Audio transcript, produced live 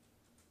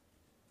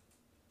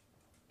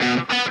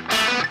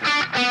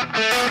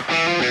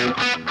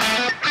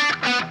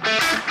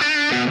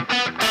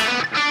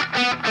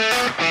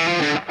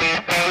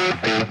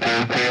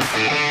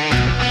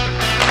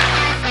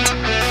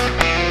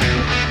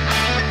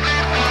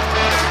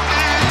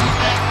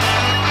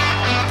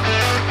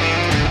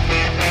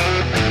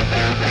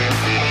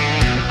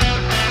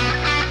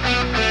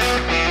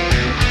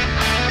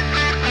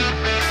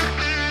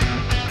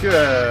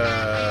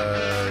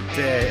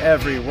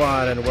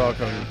everyone, and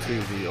welcome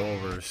to the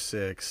Over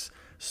 6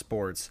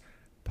 Sports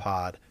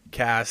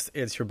Podcast.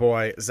 It's your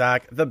boy,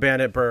 Zach the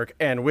Bandit Burke,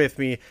 and with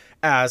me,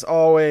 as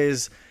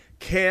always,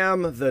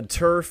 Cam the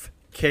Turf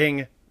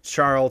King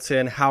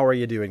Charlton. How are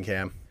you doing,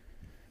 Cam?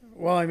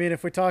 Well, I mean,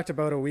 if we talked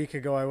about a week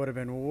ago, I would have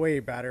been way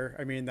better.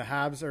 I mean, the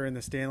Habs are in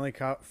the Stanley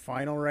Cup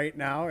Final right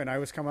now, and I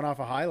was coming off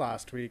a high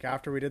last week.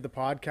 After we did the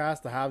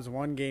podcast, the Habs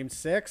won Game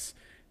 6.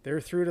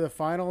 They're through to the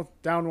final,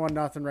 down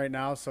 1-0 right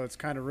now, so it's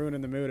kind of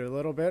ruining the mood a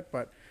little bit,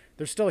 but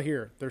they're still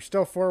here. They're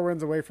still 4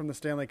 wins away from the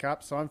Stanley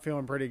Cup, so I'm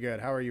feeling pretty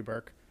good. How are you,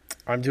 Burke?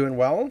 I'm doing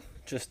well.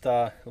 Just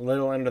a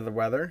little under the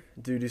weather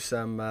due to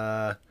some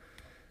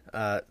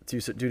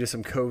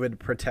COVID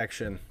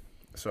protection.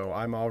 So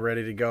I'm all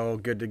ready to go,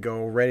 good to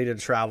go, ready to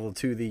travel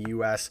to the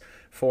U.S.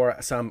 for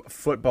some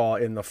football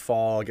in the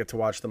fall. Get to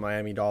watch the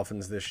Miami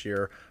Dolphins this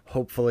year,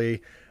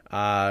 hopefully.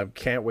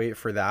 Can't wait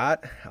for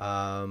that.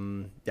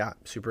 Yeah,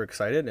 super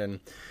excited.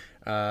 And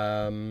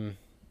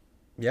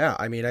yeah,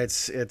 I mean,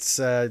 it's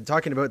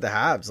talking about the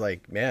Habs,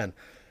 like, man,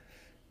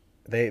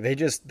 they're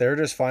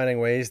just finding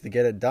ways to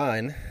get it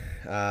done.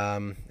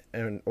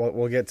 And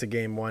we'll get to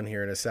game 1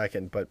 here in a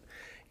second, but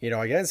you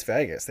know, against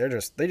Vegas,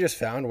 they just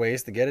found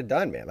ways to get it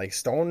done, man. Like,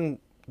 Stone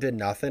did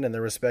nothing, and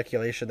there was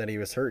speculation that he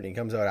was hurt, and he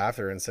comes out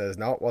after and says,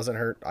 "No, it wasn't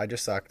hurt. I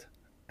just sucked."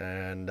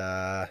 And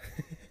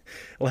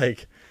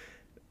like,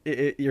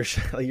 you're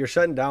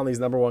shutting down these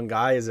number one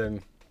guys,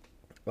 and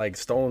like,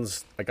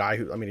 Stone's a guy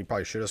who, I mean, he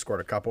probably should have scored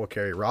a couple.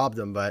 Carey robbed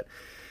him, but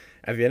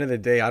at the end of the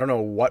day, I don't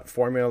know what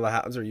formula the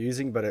Habs are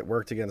using, but it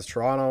worked against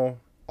Toronto.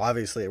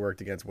 Obviously, it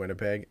worked against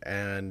Winnipeg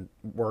and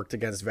worked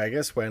against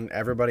Vegas when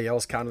everybody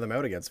else counted them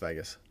out against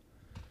Vegas.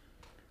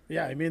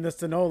 Yeah, I mean,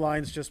 the no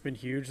line's just been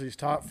huge. These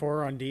top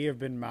 4 on D have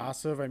been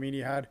massive. I mean,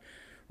 you had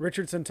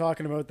Richardson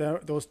talking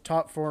about those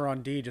top 4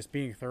 on D just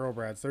being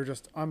thoroughbreds. They're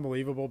just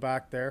unbelievable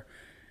back there,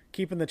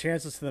 keeping the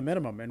chances to the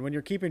minimum. And when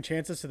you're keeping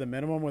chances to the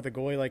minimum with a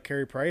goalie like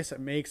Carey Price, it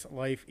makes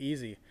life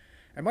easy.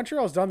 And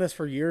Montreal's done this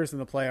for years in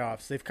the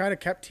playoffs. They've kind of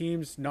kept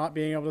teams not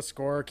being able to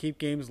score, keep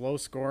games low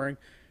scoring,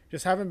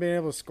 just haven't been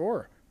able to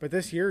score. But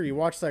this year, you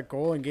watch that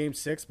goal in Game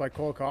 6 by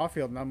Cole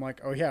Caulfield, and I'm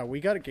like, oh yeah,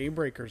 we got game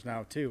breakers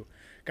now too.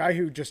 Guy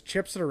who just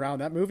chips it around.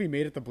 That movie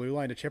Made at the Blue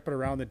Line to chip it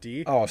around the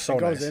D. Oh, so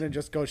goes nice. in and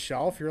just goes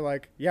shelf. You're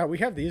like, yeah, we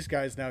have these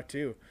guys now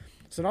too.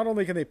 So not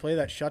only can they play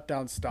that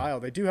shutdown style,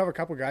 they do have a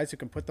couple guys who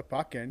can put the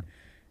puck in,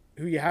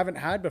 who you haven't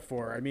had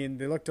before. I mean,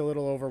 they looked a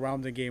little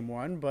overwhelmed in Game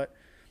 1, but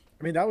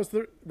I mean, that was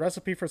the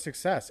recipe for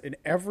success. In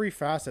every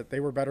facet, they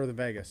were better than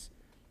Vegas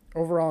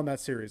overall in that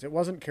series. It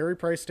wasn't Carey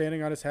Price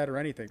standing on his head or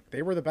anything.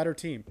 They were the better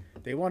team.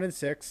 They won in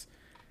 6,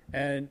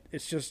 and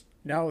it's just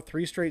now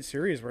 3 straight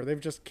series where they've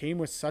just came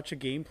with such a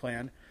game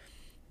plan,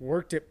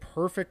 worked it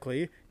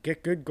perfectly,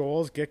 get good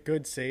goals, get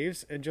good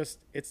saves, and just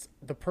it's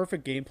the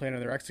perfect game plan,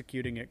 and they're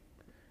executing it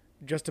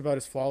just about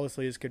as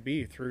flawlessly as could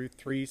be through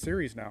 3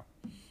 series now.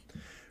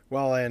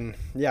 Well, and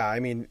yeah, I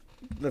mean,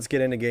 let's get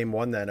into game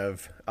 1 then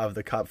of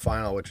the Cup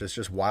Final, which is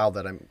just wild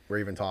that we're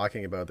even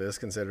talking about this,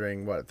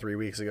 considering 3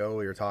 weeks ago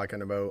we were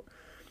talking about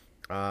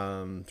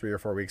 3 or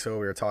 4 weeks ago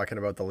we were talking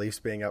about the Leafs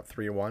being up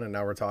 3-1, and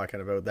now we're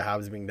talking about the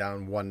Habs being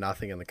down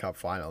 1-0 in the Cup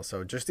Final.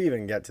 So just to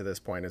even get to this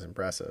point is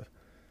impressive.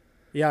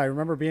 Yeah, I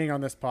remember being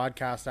on this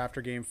podcast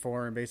after Game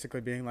 4 and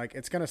basically being like,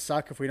 it's going to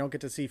suck if we don't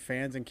get to see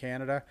fans in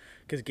Canada,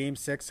 because Game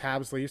 6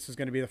 Habs Leafs is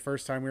going to be the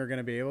first time we were going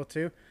to be able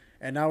to.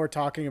 And now we're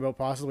talking about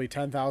possibly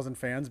 10,000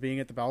 fans being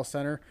at the Bell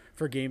Center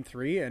for Game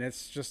 3, and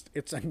it's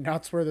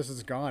nuts where this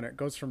has gone. It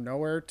goes from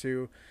nowhere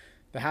to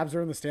the Habs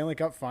are in the Stanley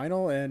Cup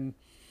Final, and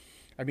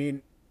I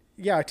mean,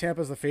 yeah,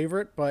 Tampa's the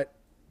favorite, but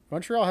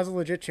Montreal has a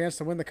legit chance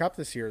to win the Cup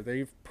this year.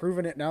 They've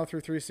proven it now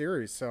through 3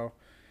 series. So,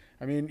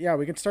 I mean, yeah,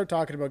 we can start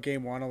talking about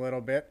Game 1 a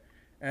little bit.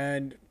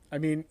 And, I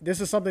mean,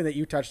 this is something that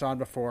you touched on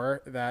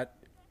before that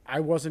I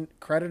wasn't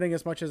crediting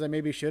as much as I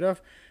maybe should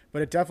have,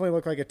 but it definitely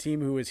looked like a team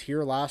who was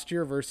here last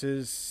year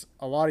versus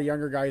a lot of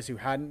younger guys who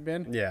hadn't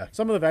been. Yeah.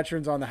 Some of the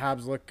veterans on the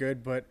Habs looked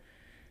good, but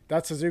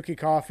that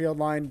Suzuki-Caulfield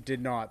line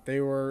did not. They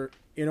were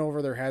in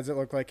over their heads, it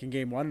looked like, in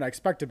Game 1, and I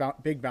expect a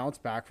big bounce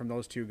back from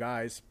those 2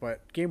 guys,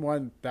 but Game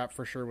 1, that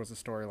for sure was a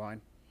storyline.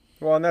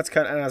 Well, and that's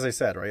kind of, and as I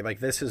said, right, like,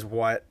 this is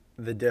what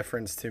the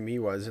difference to me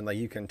was, and like,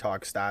 you can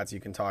talk stats,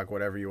 you can talk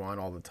whatever you want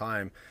all the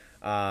time,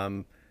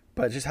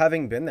 but just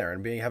having been there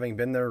and having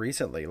been there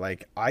recently,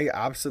 like, I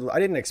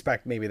didn't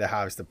expect maybe the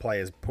Habs to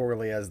play as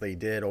poorly as they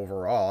did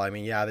overall. I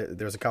mean, yeah,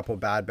 there's a couple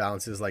bad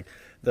bounces, like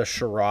the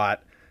Sherratt,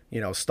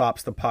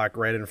 stops the puck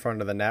right in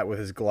front of the net with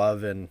his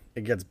glove and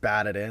it gets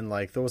batted in.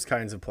 Like, those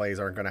kinds of plays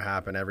aren't going to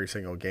happen every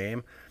single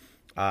game.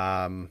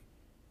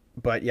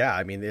 But yeah,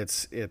 I mean,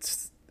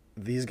 it's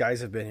these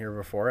guys have been here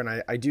before,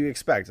 and I do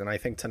expect, and I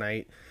think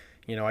tonight,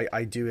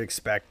 I do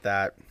expect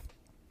that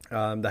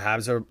the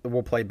Habs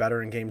will play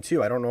better in Game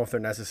 2. I don't know if they're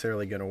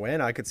necessarily going to win.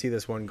 I could see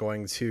this one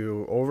going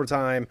to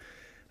overtime.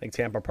 I think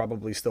Tampa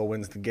probably still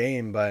wins the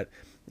game, but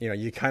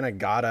you kind of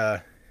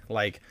gotta,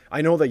 like,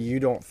 I know that you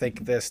don't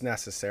think this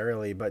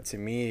necessarily, but to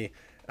me,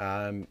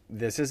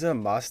 this is a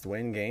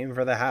must-win game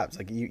for the Habs.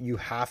 Like, you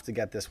have to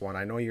get this one.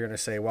 I know you're going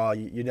to say, well,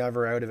 you're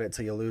never out of it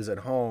till you lose at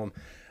home.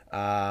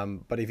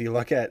 But if you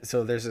look at,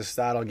 so there's a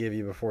stat I'll give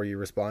you before you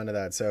respond to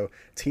that. So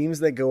teams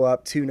that go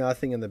up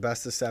 2-0 in the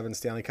best of 7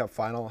 Stanley Cup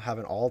Final have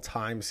an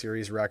all-time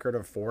series record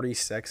of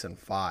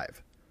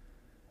 46-5.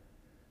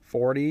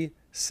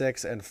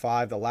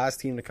 46-5. The last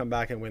team to come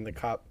back and win the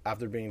cup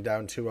after being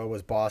down 2-0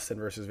 was Boston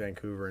versus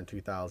Vancouver in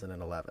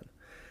 2011.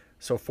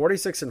 So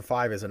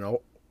 46-5 is an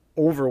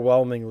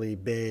overwhelmingly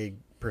big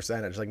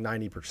percentage, like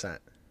 90%.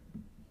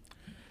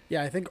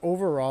 Yeah, I think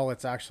overall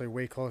it's actually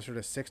way closer to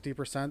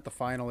 60%. The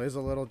final is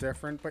a little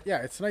different. But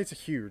yeah, tonight's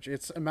huge.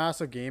 It's a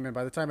massive game, and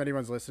by the time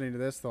anyone's listening to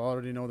this, they'll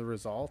already know the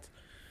result.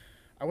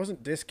 I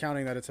wasn't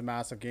discounting that it's a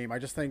massive game. I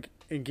just think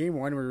in game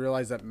one, we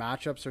realized that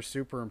matchups are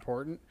super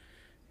important.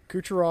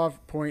 Kucherov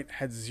Point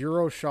had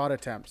zero shot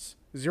attempts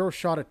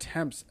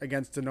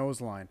against Danault's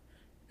line.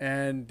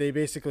 And they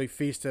basically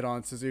feasted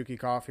on Suzuki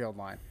Caulfield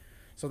line.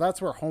 So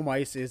that's where home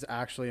ice is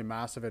actually a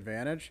massive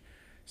advantage.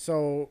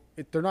 So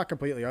they're not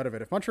completely out of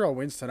it. If Montreal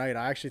wins tonight,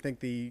 I actually think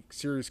the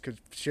series could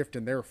shift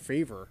in their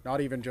favor, not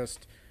even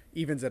just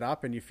evens it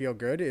up and you feel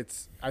good.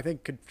 I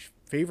think could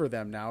favor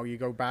them now. You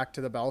go back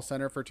to the Bell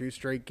Center for 2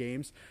 straight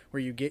games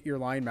where you get your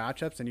line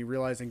matchups and you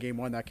realize in game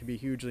one that can be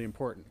hugely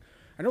important.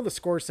 I know the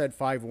score said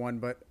 5-1,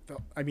 but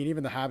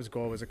even the Habs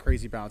goal was a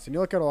crazy bounce. And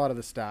you look at a lot of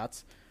the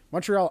stats,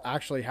 Montreal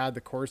actually had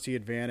the Corsi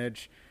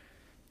advantage.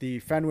 The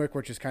Fenwick,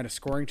 which is kind of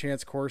scoring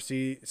chance,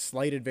 Corsi,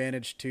 slight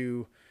advantage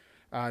to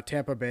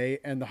Tampa Bay,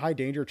 and the high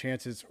danger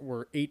chances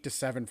were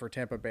 8-7 for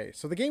Tampa Bay.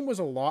 So the game was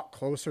a lot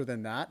closer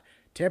than that.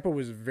 Tampa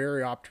was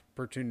very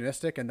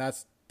opportunistic, and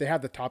they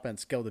have the top end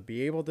skill to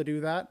be able to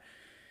do that.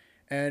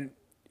 And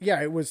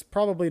yeah, it was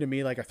probably to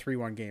me like a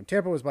 3-1 game.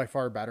 Tampa was by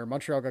far better.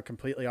 Montreal got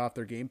completely off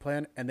their game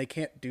plan, and they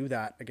can't do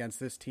that against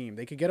this team.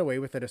 They could get away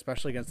with it,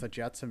 especially against the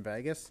Jets in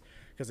Vegas,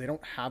 because they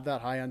don't have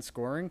that high end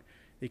scoring.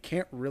 They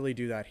can't really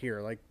do that here.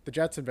 Like the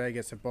Jets and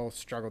Vegas have both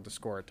struggled to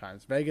score at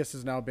times. Vegas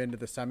has now been to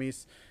the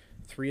semis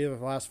 3 of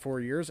the last 4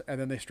 years,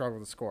 and then they struggle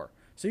to score.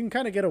 So you can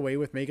kind of get away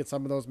with making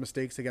some of those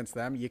mistakes against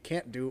them. You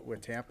can't do it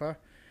with Tampa.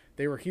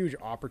 They were huge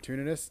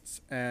opportunists,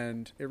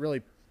 and it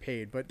really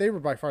paid. But they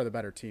were by far the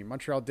better team.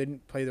 Montreal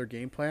didn't play their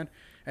game plan,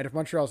 and if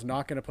Montreal's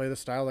not going to play the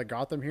style that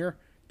got them here,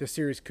 this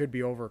series could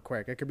be over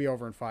quick. It could be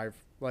over in 5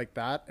 like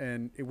that,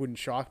 and it wouldn't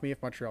shock me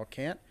if Montreal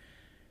can't.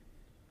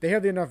 They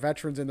have enough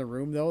veterans in the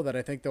room, though, that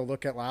I think they'll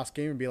look at last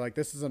game and be like,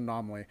 this is an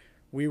anomaly.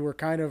 We were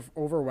kind of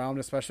overwhelmed,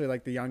 especially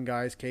like the young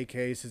guys,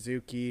 KK,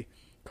 Suzuki,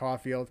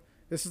 Caulfield.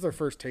 This is their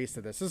first taste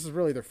of this. This is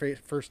really their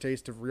first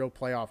taste of real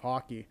playoff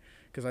hockey,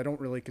 because I don't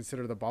really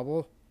consider the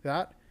bubble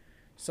that.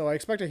 So I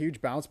expect a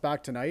huge bounce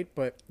back tonight.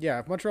 But yeah,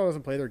 if Montreal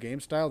doesn't play their game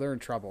style, they're in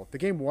trouble. The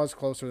game was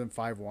closer than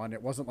 5-1.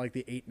 It wasn't like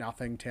the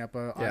 8-0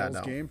 Tampa Isles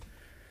game.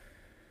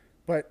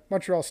 But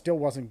Montreal still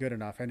wasn't good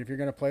enough. And if you're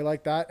going to play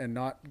like that and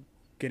not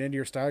get into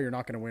your style, you're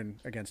not going to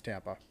win against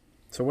Tampa.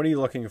 So what are you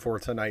looking for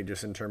tonight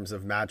just in terms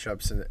of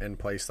matchups and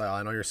play style?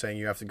 I know you're saying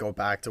you have to go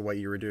back to what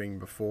you were doing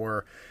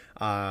before.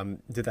 Do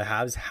the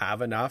Habs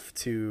have enough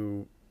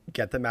to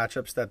get the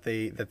matchups that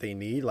they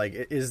need? Like,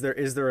 is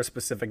there a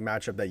specific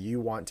matchup that you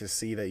want to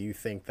see that you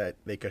think that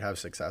they could have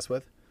success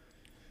with?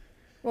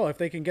 Well, if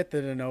they can get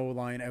the Danault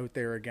line out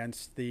there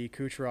against the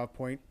Kucherov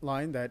Point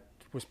line, that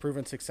was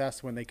proven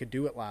success when they could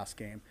do it last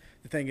game.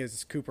 The thing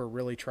is, Cooper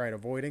really tried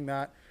avoiding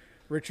that.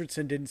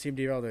 Richardson didn't seem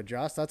to be able to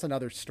adjust. That's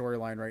another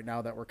storyline right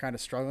now that we're kind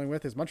of struggling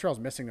with, is Montreal's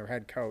missing their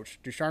head coach.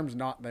 Ducharme's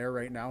not there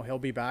right now. He'll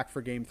be back for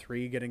game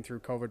 3, getting through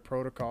COVID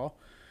protocol.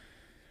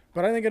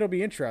 But I think it'll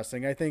be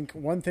interesting. I think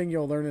one thing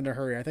you'll learn in a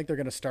hurry, I think they're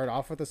going to start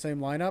off with the same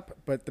lineup,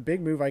 but the big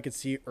move I could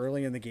see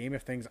early in the game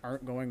if things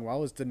aren't going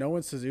well is Danault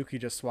and Suzuki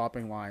just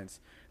swapping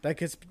lines. That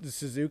gets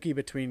Suzuki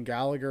between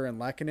Gallagher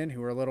and Lehkonen,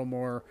 who are a little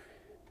more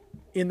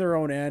in their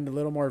own end, a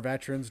little more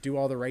veterans, do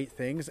all the right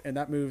things, and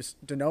that moves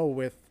Danault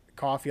with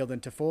Caulfield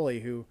and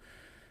Toffoli, who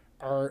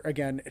are,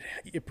 again,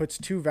 it puts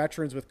 2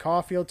 veterans with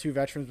Caulfield, 2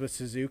 veterans with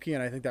Suzuki,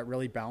 and I think that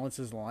really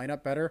balances the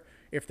lineup better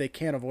if they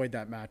can't avoid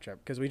that matchup,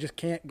 because we just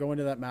can't go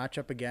into that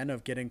matchup again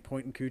of getting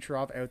Point and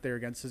Kucherov out there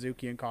against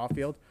Suzuki and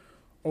Caulfield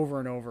over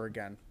and over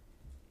again.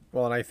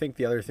 Well, and I think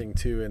the other thing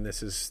too, and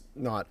this is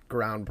not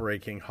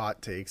groundbreaking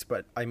hot takes,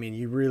 but I mean,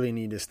 you really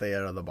need to stay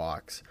out of the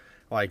box.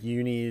 Like,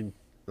 you need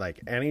like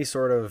any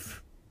sort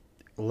of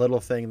little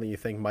thing that you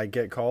think might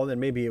get called,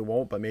 and maybe it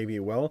won't, but maybe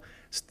it will.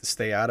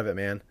 Stay out of it,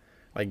 man.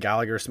 Like,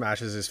 Gallagher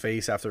smashes his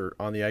face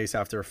on the ice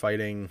after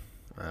fighting,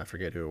 I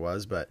forget who it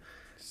was, but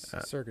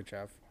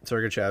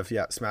Sergachev,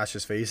 yeah, smashed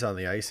his face on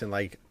the ice. And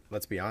like,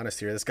 let's be honest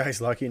here, this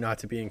guy's lucky not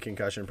to be in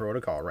concussion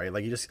protocol, right?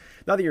 Like, you just,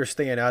 not that you're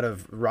staying out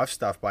of rough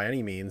stuff by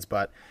any means,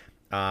 but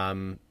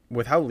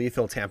with how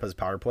lethal Tampa's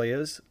power play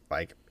is,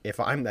 like, if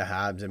I'm the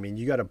Habs, I mean,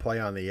 you got to play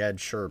on the edge,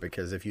 sure,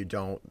 because if you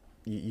don't,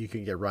 you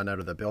can get run out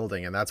of the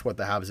building. And that's what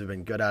the Habs have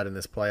been good at in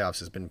this playoffs,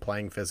 has been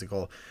playing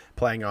physical,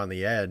 playing on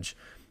the edge.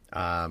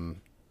 And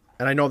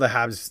I know the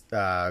Habs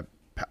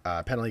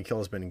penalty kill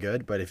has been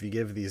good, but if you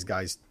give these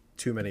guys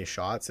too many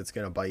shots, it's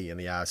going to bite you in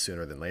the ass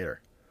sooner than later.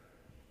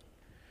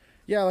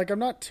 Yeah, like I'm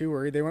not too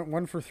worried. They went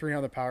 1 for 3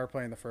 on the power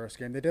play in the first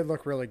game. They did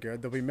look really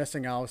good. They'll be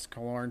missing Alex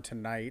Killorn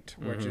tonight,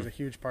 which is a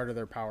huge part of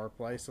their power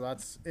play. So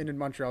that's in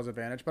Montreal's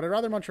advantage. But I'd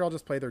rather Montreal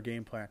just play their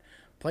game plan,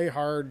 play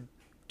hard,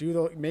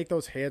 make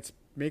those hits,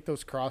 make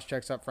those cross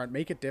checks up front,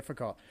 make it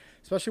difficult.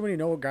 Especially when you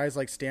know guys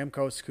like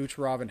Stamkos,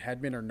 Kucherov, and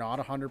Hedman are not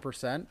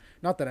 100%.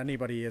 Not that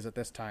anybody is at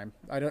this time.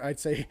 I'd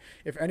say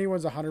if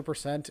anyone's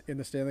 100% in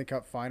the Stanley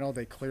Cup Final,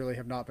 they clearly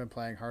have not been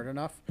playing hard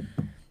enough.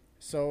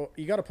 So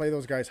you got to play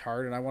those guys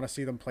hard, and I want to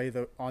see them play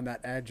on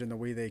that edge in the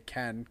way they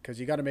can, because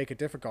you got to make it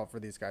difficult for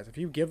these guys. If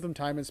you give them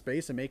time and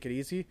space and make it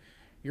easy,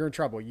 you're in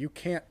trouble. You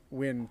can't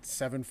win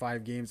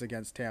 7-5 games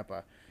against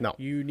Tampa. No.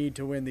 You need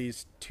to win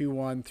these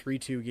 2-1,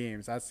 3-2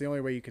 games. That's the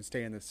only way you can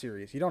stay in this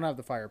series. You don't have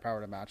the firepower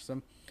to match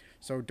them,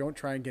 so don't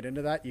try and get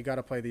into that. You got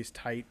to play these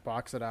tight,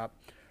 box it up,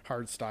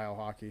 hard style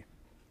hockey.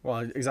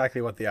 Well,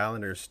 exactly what the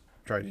Islanders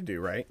tried to do,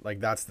 right? Like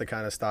that's the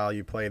kind of style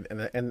you played,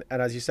 and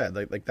as you said,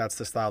 like that's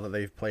the style that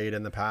they've played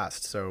in the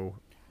past. So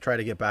try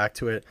to get back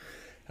to it.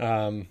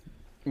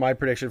 My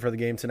prediction for the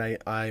game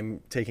tonight, I'm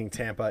taking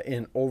Tampa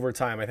in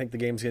overtime. I think the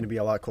game's going to be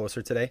a lot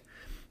closer today.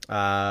 So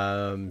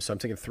I'm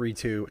taking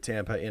 3-2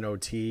 Tampa in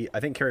OT.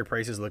 I think Carey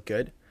Price's look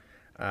good.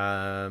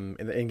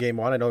 In game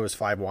one, I know it was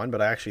 5-1,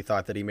 but I actually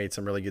thought that he made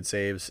some really good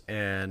saves.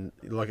 And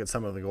you look at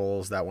some of the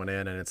goals that went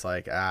in, and it's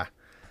like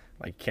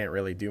can't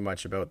really do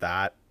much about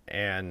that.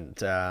 And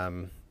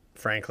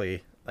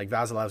frankly, like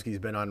Vasilevsky's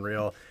been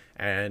unreal,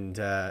 and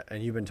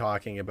you've been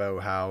talking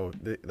about how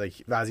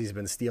Vazzy's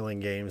been stealing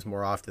games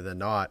more often than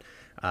not,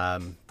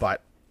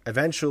 but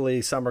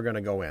eventually some are going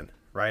to go in,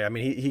 right? I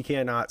mean, he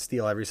cannot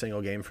steal every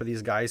single game for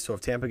these guys. So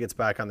if Tampa gets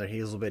back on their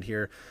heels a bit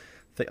here,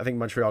 I think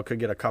Montreal could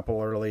get a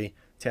couple early.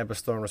 Tampa's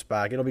throwing us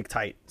back. It'll be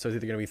tight. So it's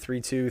either going to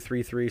be 3-2,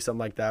 3-3, something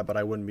like that. But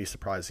I wouldn't be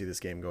surprised to see this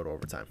game go to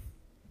overtime.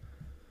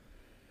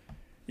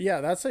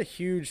 Yeah, that's a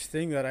huge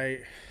thing that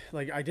I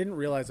didn't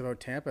realize about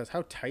Tampa is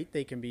how tight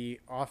they can be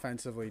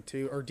offensively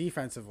too, or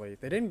defensively.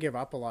 They didn't give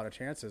up a lot of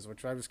chances,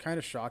 which I was kind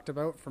of shocked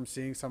about from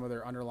seeing some of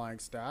their underlying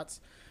stats.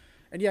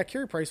 And yeah,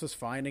 Carey Price was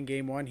fine in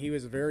game one. He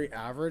was very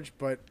average,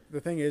 but the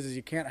thing is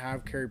you can't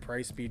have Carey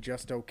Price be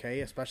just okay,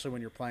 especially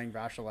when you're playing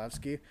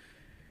Vasilevsky.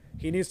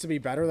 He needs to be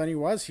better than he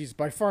was. He's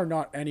by far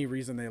not any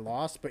reason they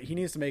lost, but he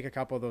needs to make a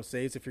couple of those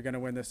saves if you're going to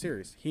win this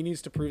series. He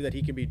needs to prove that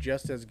he can be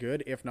just as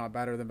good, if not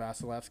better than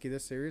Vasilevsky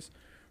this series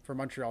for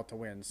Montreal to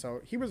win.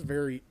 So he was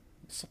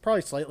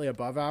probably slightly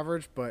above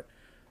average, but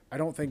I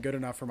don't think good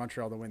enough for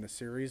Montreal to win the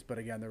series. But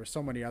again, there were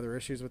so many other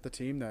issues with the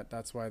team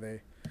that's why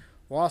they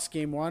lost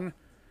game one.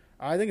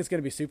 I think it's going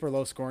to be super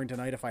low scoring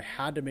tonight. If I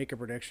had to make a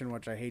prediction,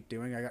 which I hate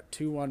doing, I got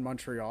 2-1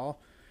 Montreal.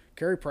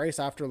 Carey Price,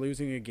 after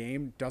losing a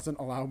game, doesn't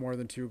allow more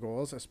than 2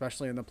 goals,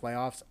 especially in the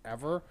playoffs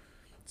ever.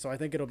 So I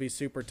think it'll be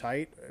super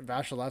tight.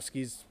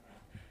 Vasilevsky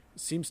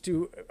seems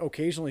to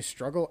occasionally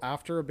struggle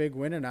after a big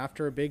win and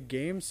after a big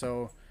game.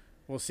 So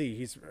we'll see.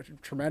 He's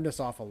tremendous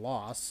off a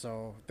loss.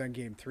 So then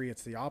game 3,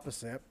 it's the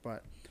opposite.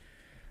 But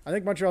I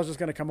think Montreal's just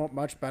going to come up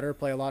much better,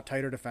 play a lot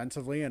tighter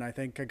defensively. And I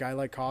think a guy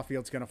like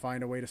Caulfield's going to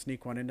find a way to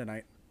sneak one in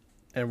tonight.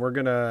 And we're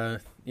going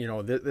to,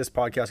 this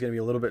podcast is going to be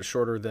a little bit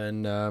shorter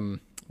than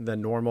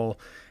normal.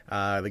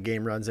 The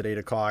game runs at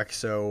 8:00,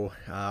 so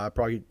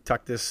probably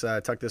tuck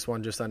this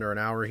one just under an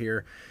hour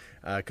here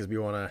because we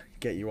want to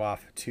get you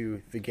off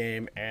to the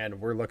game,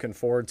 and we're looking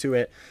forward to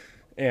it.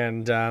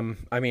 And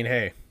I mean,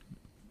 hey,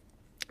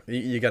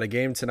 you got a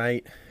game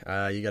tonight.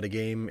 You got a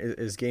game.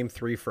 Is game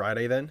 3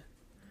 Friday then?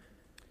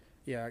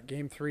 Yeah,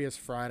 game 3 is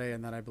Friday,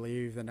 and then I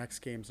believe the next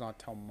game's not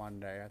till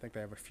Monday. I think they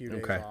have a few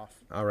days off.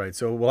 All right,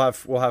 so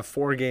we'll have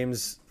 4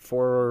 games,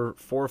 4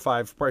 or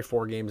 5, probably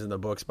 4 games in the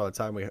books by the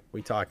time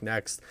we talk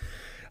next.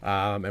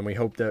 And we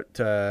hope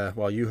that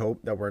you hope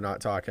that we're not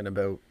talking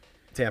about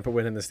Tampa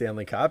winning the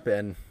Stanley Cup,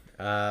 and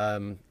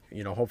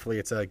hopefully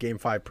it's a Game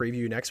 5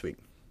 preview next week.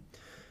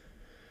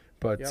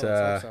 But let's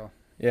hope so.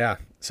 Yeah,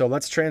 so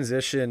let's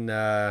transition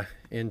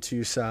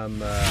into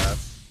some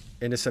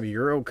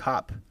Euro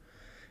Cup.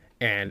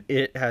 And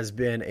it has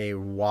been a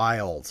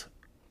wild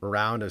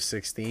round of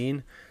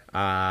 16.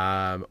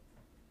 Man,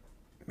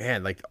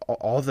 like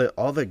all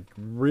the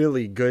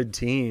really good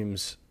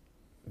teams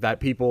that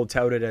people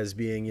touted as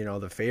being,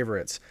 the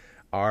favorites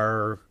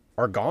are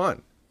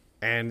gone,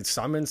 and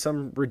some in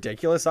some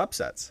ridiculous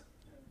upsets.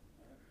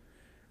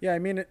 Yeah, I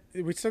mean,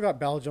 we still got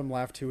Belgium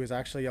left, who is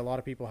actually a lot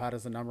of people had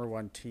as the number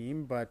 1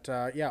 team. But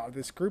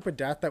this group of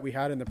death that we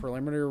had in the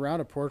preliminary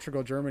round of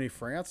Portugal, Germany,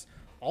 France,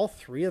 all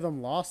 3 of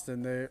them lost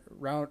in the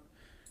round.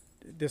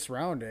 This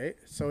round,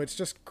 so it's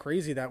just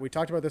crazy that we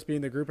talked about this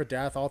being the group of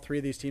death. All 3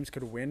 of these teams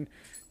could win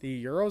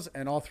the Euros,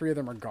 and all 3 of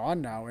them are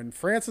gone now. And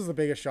France is the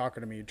biggest shocker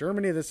to me.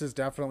 Germany, this is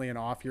definitely an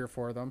off year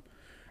for them.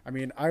 I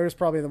mean, I was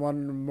probably the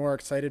one more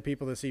excited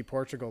people to see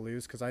Portugal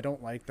lose because I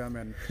don't like them,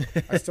 and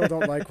I still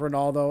don't like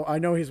Ronaldo. I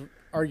know he's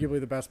arguably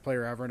the best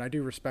player ever, and I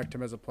do respect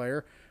him as a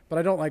player, but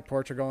I don't like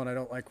Portugal and I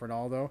don't like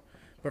Ronaldo.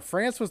 But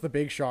France was the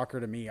big shocker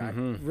to me. I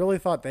really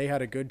thought they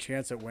had a good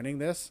chance at winning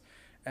this,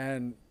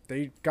 and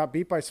they got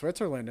beat by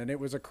Switzerland, and it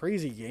was a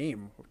crazy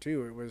game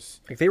too. It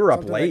was like they were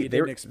up late. They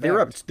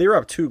were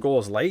up 2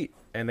 goals late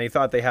and they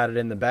thought they had it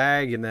in the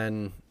bag, and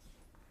then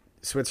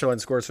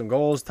Switzerland scored some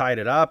goals, tied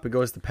it up. It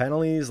goes to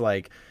penalties.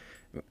 Like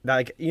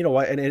you know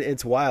what? And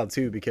it's wild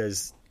too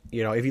because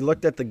if you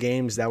looked at the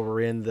games that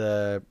were in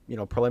the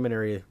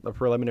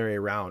preliminary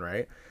round,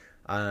 right?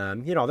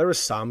 There was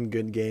some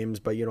good games,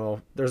 but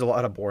there's a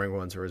lot of boring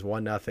ones. There was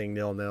 1-0,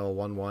 0-0,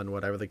 1-1,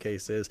 whatever the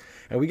case is,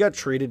 and we got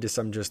treated to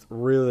some just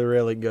really,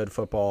 really good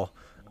football.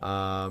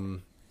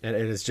 And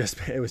it was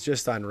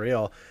just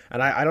unreal.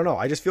 And I don't know.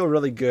 I just feel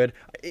really good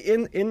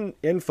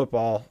in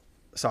football,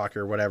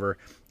 soccer, whatever.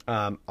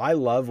 I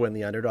love when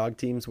the underdog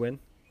teams win.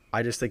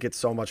 I just think it's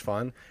so much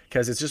fun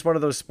because it's just one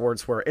of those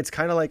sports where it's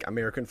kind of like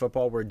American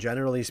football, where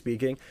generally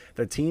speaking,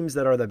 the teams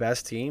that are the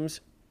best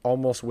teams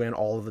almost win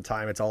all of the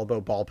time. It's all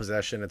about ball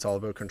possession. It's all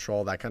about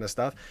control, that kind of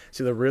stuff.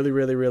 So the really,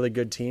 really, really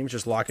good teams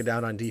just lock it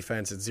down on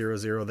defense. It's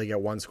 0-0. They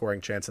get one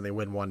scoring chance and they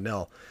win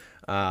 1-0.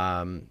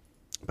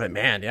 But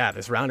man, yeah,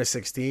 this round of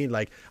 16,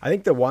 like I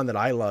think the one that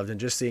I loved, and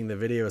just seeing the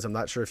videos, I'm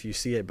not sure if you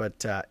see it,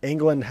 but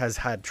England has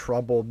had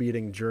trouble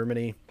beating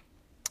Germany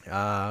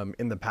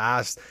in the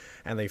past,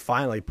 and they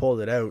finally pulled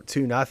it out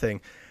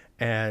 2-0.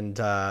 And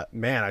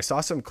man, I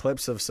saw some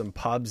clips of some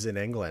pubs in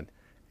England,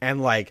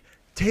 and like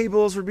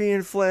tables were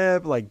being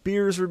flipped, like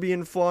beers were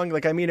being flung.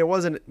 Like, I mean, it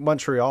wasn't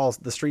Montreal,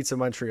 the streets of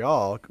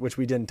Montreal, which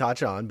we didn't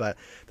touch on, but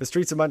the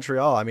streets of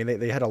Montreal, I mean,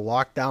 they had to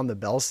lock down the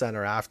Bell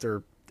Center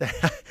after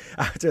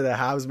after the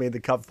Habs made the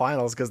Cup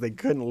Finals because they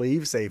couldn't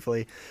leave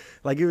safely.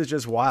 Like, it was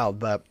just wild.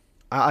 But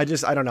I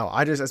don't know.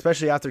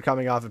 Especially after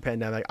coming off a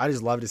pandemic, I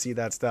just love to see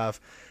that stuff.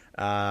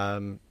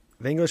 The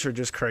English are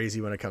just crazy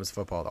when it comes to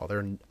football, though.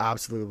 They're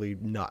absolutely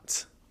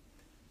nuts.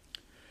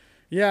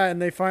 Yeah,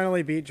 and they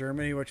finally beat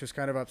Germany, which is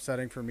kind of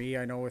upsetting for me.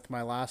 I know with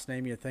my last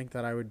name, you'd think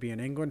that I would be an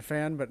England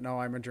fan, but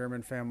no, I'm a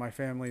German fan. My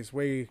family's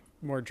way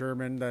more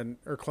German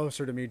or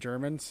closer to me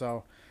German,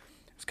 so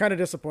it's kind of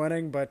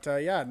disappointing. But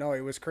yeah, no,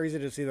 it was crazy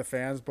to see the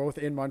fans both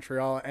in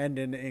Montreal and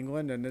in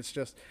England, and it's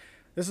just,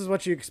 this is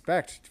what you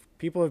expect.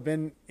 People have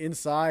been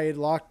inside,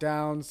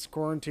 lockdowns,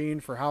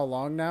 quarantined for how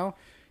long now?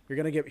 You're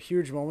going to get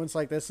huge moments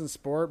like this in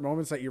sport,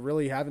 moments that you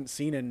really haven't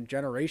seen in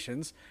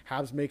generations.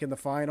 Habs making the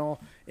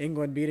final,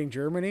 England beating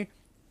Germany.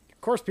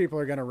 Of course, people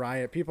are going to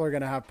riot. People are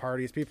going to have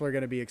parties. People are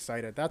going to be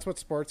excited. That's what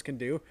sports can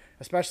do,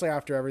 especially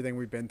after everything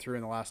we've been through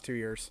in the last 2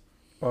 years.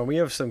 Well, we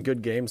have some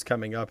good games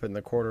coming up in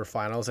the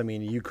quarterfinals. I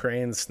mean,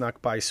 Ukraine snuck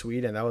by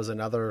Sweden. That was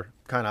another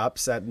kind of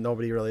upset.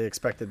 Nobody really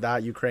expected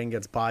that. Ukraine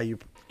gets by.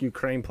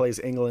 Ukraine plays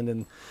England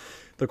in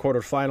the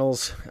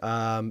quarterfinals.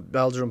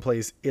 Belgium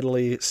plays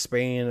Italy.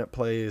 Spain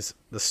plays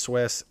the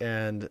Swiss,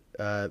 and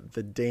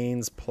the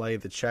Danes play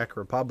the Czech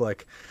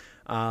Republic.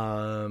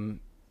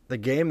 The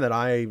game that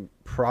I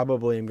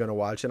probably am going to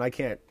watch, and I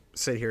can't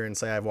sit here and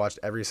say I've watched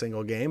every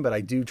single game, but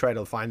I do try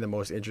to find the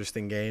most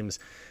interesting games.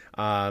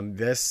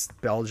 This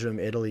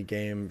Belgium-Italy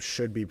game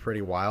should be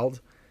pretty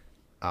wild.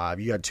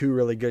 You got two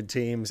really good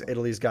teams.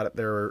 Italy's got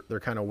their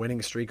kind of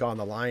winning streak on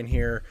the line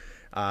here.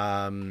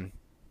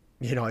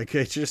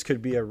 It just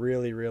could be a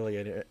really,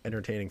 really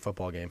entertaining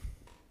football game.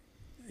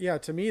 Yeah,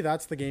 to me,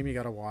 that's the game you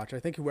got to watch. I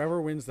think whoever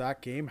wins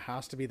that game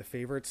has to be the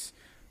favorites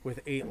with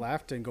 8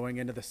 left and going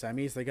into the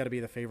semis. They got to be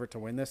the favorite to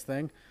win this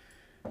thing.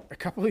 A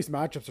couple of these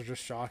matchups are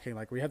just shocking.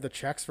 Like, we have the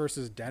Czechs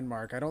versus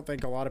Denmark. I don't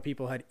think a lot of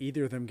people had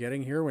either of them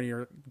getting here when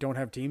you don't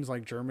have teams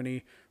like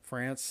Germany,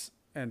 France,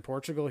 and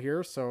Portugal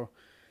here. So,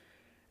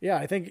 yeah,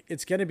 I think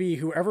it's going to be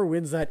whoever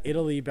wins that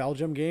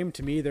Italy-Belgium game.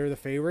 To me, they're the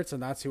favorites,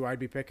 and that's who I'd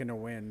be picking to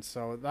win.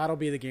 So that'll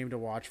be the game to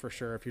watch for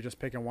sure. If you're just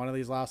picking one of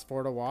these last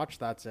 4 to watch,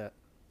 that's it.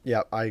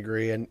 Yeah, I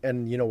agree.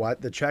 And you know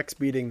what? The Czechs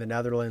beating the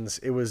Netherlands,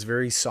 it was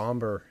very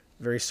somber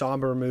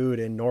mood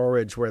in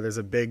Norwich, where there's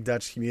a big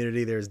Dutch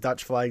community. There's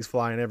Dutch flags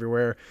flying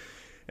everywhere,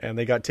 and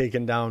they got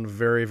taken down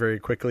very, very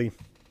quickly.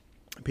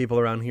 People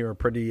around here are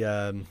pretty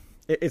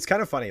it's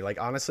kind of funny. Like,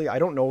 honestly, I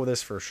don't know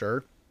this for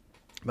sure,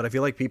 but I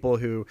feel like people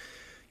who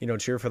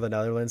cheer for the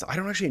Netherlands, I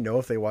don't actually know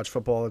if they watch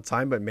football all the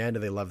time, but man,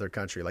 do they love their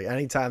country. Like,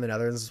 anytime the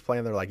Netherlands is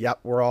playing, they're like, yep,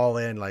 we're all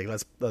in. Like,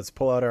 let's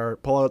pull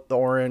out the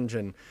orange.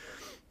 And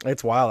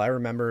it's wild. I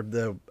remember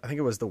I think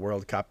it was the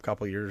World Cup a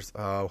couple years.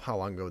 How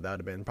long ago would that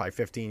have been? Probably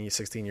 15,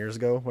 16 years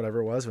ago, whatever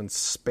it was, when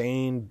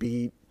Spain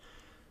beat,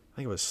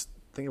 I think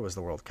it was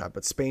the World Cup,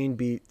 but Spain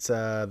beat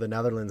the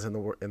Netherlands in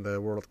the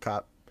World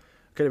Cup.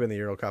 Could have been the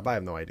Euro Cup. I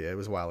have no idea. It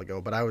was a while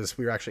ago, but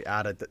we were actually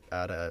at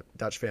a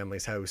Dutch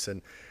family's house,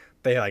 and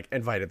they like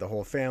invited the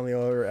whole family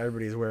over.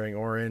 Everybody's wearing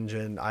orange,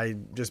 and I,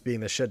 just being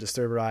the shit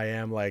disturber I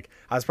am, like,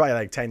 I was probably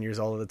like 10 years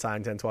old at the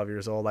time, 10, 12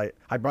 years old.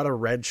 I brought a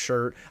red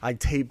shirt. I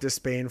taped a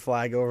Spain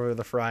flag over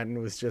the front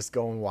and was just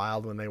going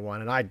wild when they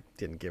won. And I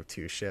didn't give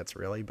two shits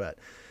really, but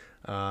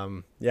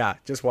yeah,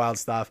 just wild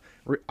stuff.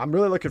 I'm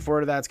really looking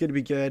forward to that. It's going to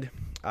be good.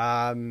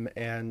 Yeah,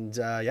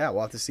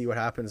 we'll have to see what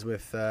happens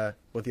with the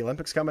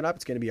Olympics coming up.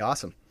 It's going to be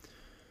awesome.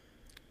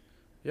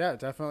 Yeah,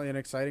 definitely an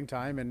exciting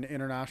time in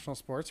international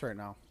sports right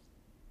now.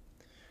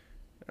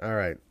 All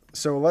right,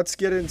 so let's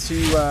get into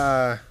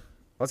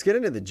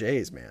the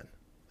Jays, man.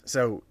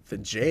 So the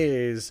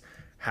Jays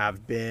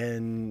have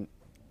been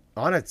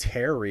on a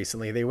tear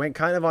recently. They went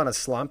kind of on a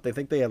slump. They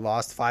think they had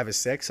lost 5 of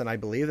 6, and I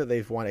believe that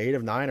they've won 8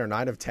 of 9 or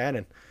 9 of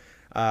 10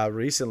 and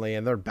recently,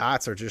 and their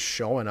bats are just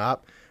showing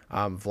up.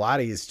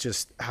 Vladdy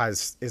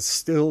is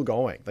still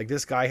going. Like,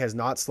 this guy has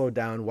not slowed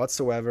down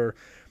whatsoever.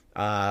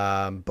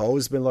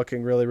 Bo's been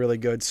looking really, really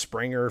good.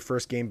 Springer,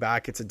 first game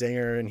back, it's a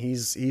dinger, and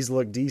he's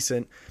looked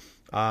decent.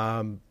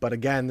 But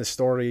again, the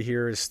story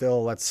here is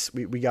still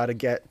we got to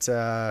get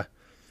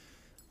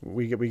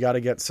we got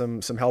to get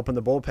some help in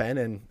the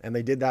bullpen, and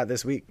they did that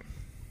this week.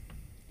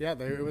 Yeah,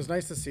 it was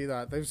nice to see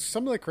that. There's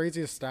some of the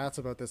craziest stats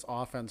about this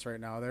offense right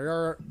now. They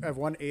have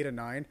won 8 of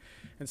 9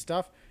 and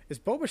stuff. Is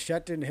Bo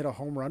Bichette didn't hit a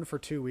home run for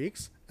 2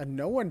 weeks, and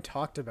no one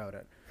talked about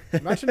it.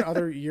 Imagine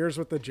other years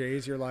with the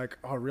Jays, you're like,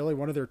 oh, really?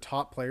 One of their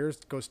top players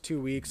goes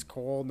 2 weeks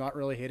cold, not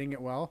really hitting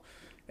it well.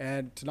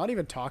 And to not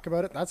even talk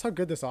about it, that's how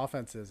good this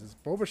offense is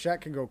Bo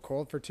Bichette can go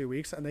cold for 2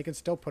 weeks, and they can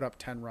still put up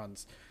 10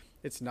 runs.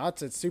 It's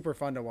nuts. It's super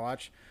fun to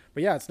watch.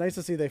 But yeah, it's nice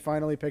to see they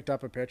finally picked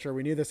up a pitcher.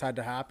 We knew this had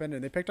to happen.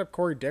 And they picked up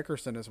Corey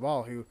Dickerson as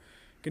well, who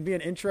can be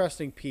an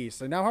interesting piece.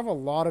 They now have a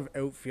lot of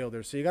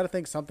outfielders, so you got to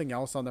think something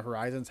else on the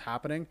horizon's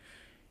happening.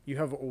 You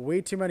have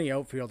way too many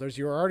outfielders.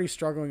 You were already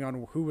struggling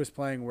on who was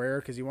playing where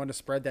because you wanted to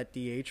spread that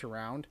DH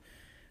around.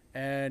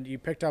 And you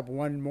picked up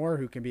one more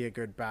who can be a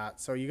good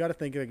bat. So you got to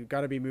think you've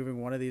got to be moving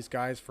one of these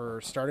guys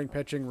for starting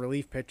pitching,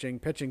 relief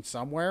pitching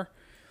somewhere.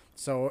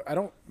 So I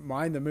don't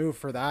mind the move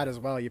for that as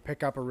well. You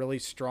pick up a really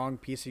strong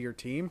piece of your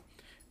team,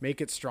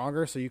 make it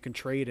stronger so you can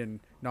trade and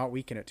not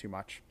weaken it too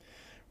much.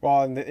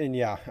 Well, and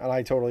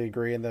I totally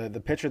agree. And the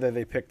pitcher that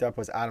they picked up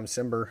was Adam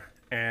Simber,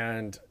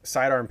 and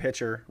sidearm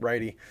pitcher,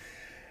 righty.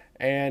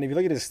 And if you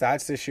look at his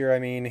stats this year, I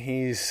mean,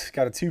 he's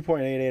got a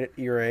 2.88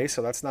 ERA,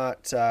 so that's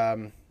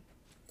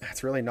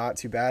really not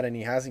too bad. And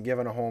he hasn't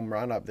given a home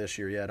run up this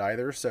year yet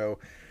either. So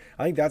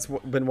I think that's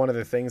been one of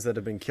the things that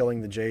have been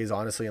killing the Jays,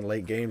 honestly, in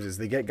late games is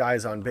they get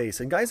guys on base.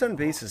 And guys on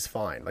base is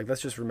fine. Like,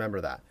 let's just remember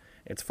that.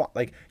 It's fun.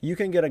 Like, you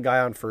can get a guy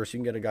on first, you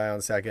can get a guy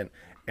on second,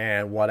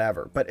 and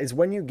whatever. But it's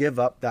when you give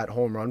up that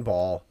home run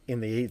ball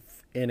in the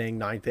 8th inning,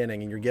 9th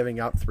inning, and you're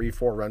giving up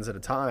 3-4 runs at a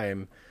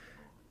time,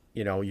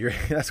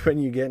 that's when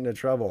you get into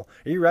trouble.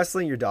 Are you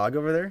wrestling your dog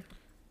over there?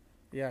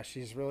 Yeah,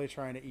 she's really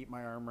trying to eat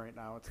my arm right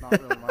now. It's not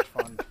really much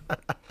fun.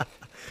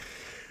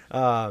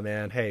 Oh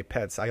man, hey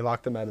pets, I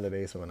lock them out of the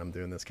basement when I'm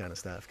doing this kind of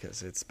stuff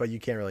but you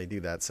can't really do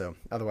that, so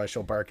otherwise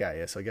she'll bark at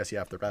you, so I guess you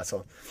have to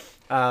wrestle.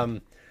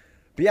 But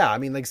yeah, I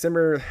mean, like,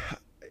 Simmer,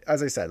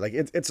 as I said, like,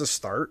 it's a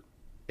start.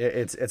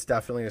 It's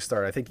definitely a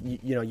start. I think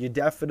you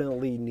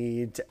definitely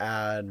need to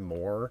add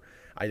more.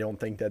 I don't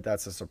think that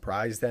that's a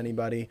surprise to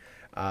anybody.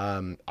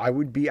 I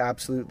would be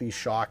absolutely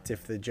shocked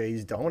if the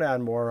Jays don't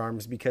add more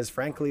arms because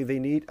frankly they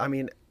need, I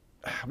mean,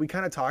 we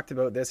kind of talked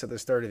about this at the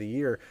start of the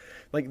year.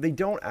 Like, they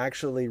don't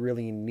actually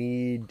really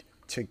need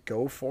to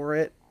go for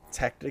it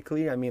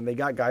technically. I mean, they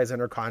got guys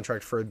under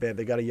contract for a bit.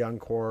 They got a young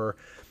core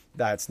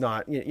that's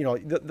not,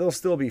 they'll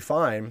still be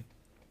fine.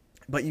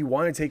 But you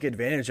want to take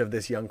advantage of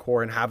this young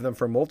core and have them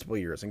for multiple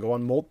years and go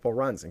on multiple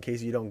runs in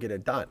case you don't get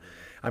it done.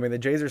 I mean, the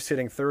Jays are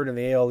sitting third in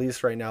the AL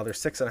East right now. They're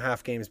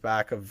 6.5 games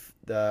back of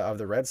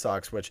the Red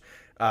Sox, which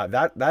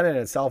that in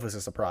itself is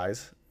a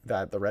surprise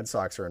that the Red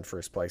Sox are in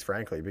first place,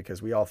 frankly,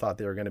 because we all thought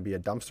they were going to be a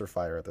dumpster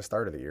fire at the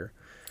start of the year.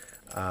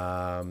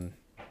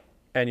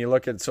 And you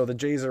look at, so the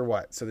Jays are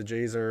what? So the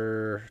Jays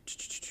are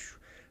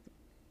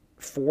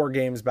 4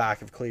 games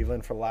back of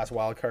Cleveland for the last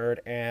wild card,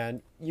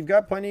 and you've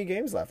got plenty of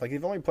games left. Like,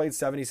 you've only played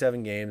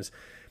 77 games.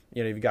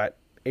 You've got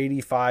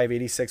 85,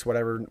 86,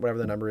 whatever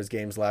the number is,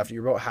 games left.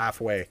 You're about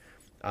halfway.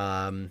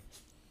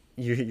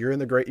 You're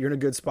in a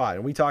good spot.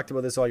 And we talked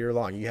about this all year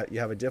long. You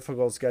have a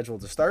difficult schedule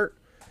to start.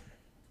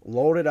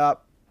 Load it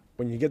up.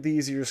 When you get the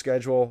easier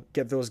schedule,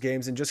 get those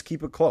games and just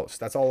keep it close.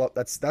 That's all.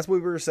 That's what we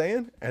were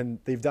saying, and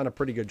they've done a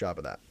pretty good job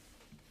of that.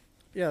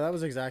 Yeah, that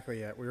was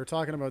exactly it. We were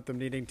talking about them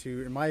needing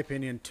to, in my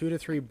opinion, 2 to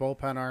 3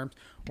 bullpen arms,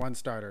 1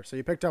 starter. So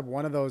you picked up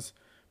one of those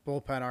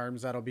bullpen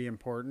arms that'll be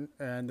important,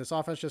 and this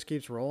offense just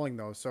keeps rolling,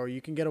 though. So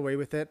you can get away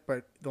with it,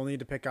 but they'll need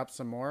to pick up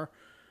some more.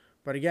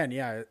 But again,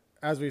 yeah,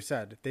 as we've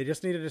said, they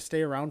just needed to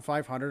stay around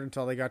 500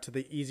 until they got to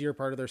the easier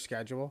part of their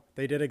schedule.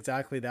 They did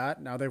exactly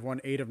that. Now they've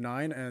won 8 of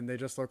 9, and they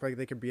just look like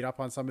they could beat up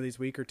on some of these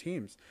weaker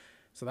teams.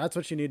 So that's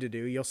what you need to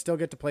do. You'll still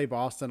get to play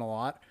Boston a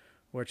lot,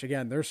 which,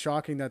 again, they're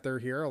shocking that they're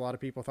here. A lot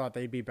of people thought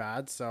they'd be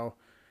bad, so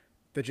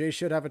the Jays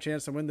should have a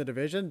chance to win the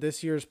division.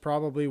 This year's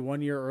probably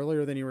 1 year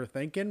earlier than you were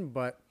thinking,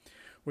 but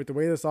with the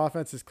way this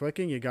offense is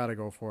clicking, you got to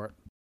go for it.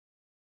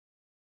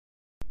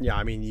 Yeah,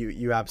 I mean,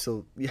 you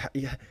absolutely,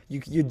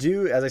 you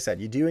do, as I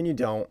said, you do and you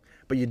don't,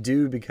 but you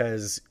do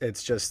because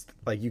it's just,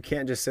 like, you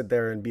can't just sit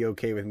there and be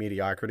okay with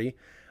mediocrity.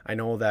 I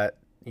know that,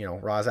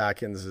 Ross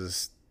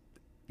Atkins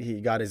he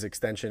got his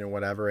extension and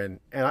whatever, and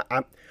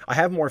I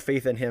have more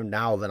faith in him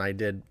now than I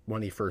did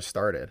when he first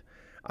started.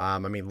 I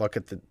mean, look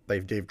at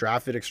they've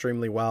drafted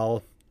extremely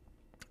well.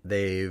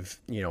 They've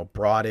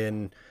brought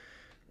in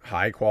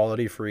high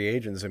quality free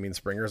agents. I mean,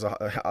 Springer's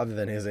other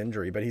than his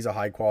injury, but he's a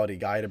high quality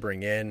guy to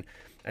bring in,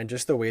 and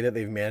just the way that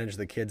they've managed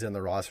the kids in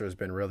the roster has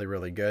been really,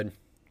 really good.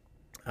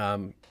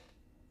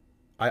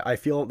 I I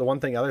feel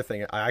other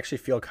thing, I actually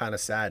feel kind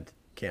of sad,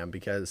 Cam,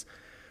 because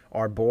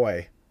our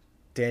boy,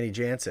 Danny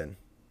Jansen,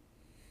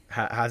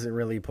 hasn't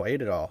really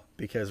played at all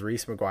because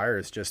Reese McGuire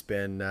has just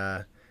been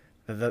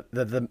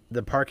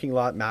the parking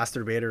lot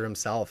masturbator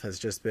himself has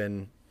just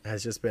been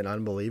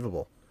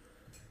unbelievable.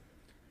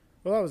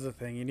 Well, that was the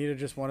thing. You needed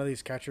just one of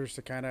these catchers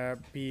to kind of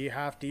be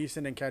half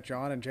decent and catch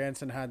on, and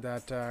Jansen had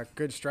that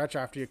good stretch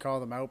after you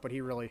called him out, but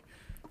he really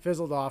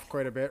fizzled off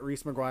quite a bit.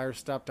 Reese McGuire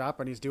stepped up,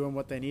 and he's doing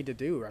what they need to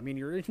do. I mean,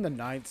 you're in the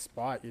 9th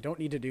spot. You don't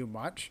need to do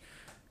much.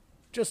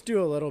 Just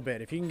do a little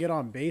bit. If you can get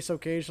on base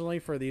occasionally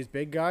for these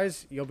big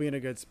guys, you'll be in a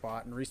good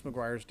spot, and Reese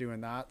McGuire's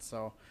doing that.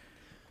 So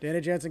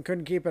Danny Jansen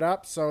couldn't keep it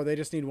up, so they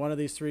just need one of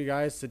these 3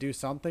 guys to do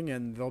something,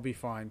 and they'll be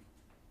fine.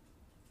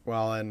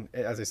 Well, and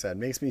as I said,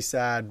 makes me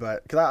sad,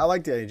 but because I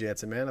like Danny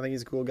Jansen, man. I think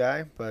he's a cool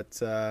guy, but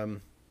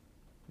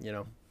you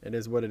know, it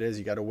is what it is.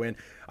 You got to win.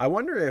 I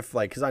wonder if,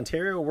 like, because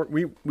Ontario,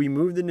 we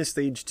moved into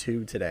stage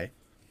 2 today,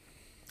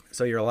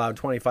 so you're allowed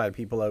 25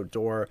 people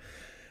outdoors.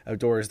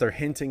 They're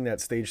hinting that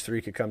stage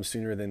 3 could come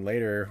sooner than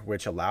later,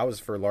 which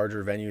allows for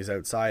larger venues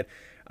outside.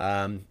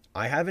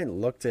 I haven't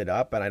looked it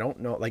up, and I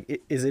don't know.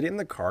 Like, is it in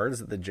the cards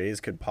that the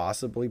Jays could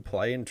possibly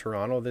play in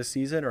Toronto this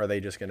season, or are they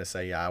just going to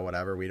say, yeah,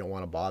 whatever, we don't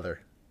want to bother?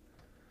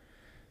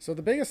 So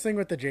the biggest thing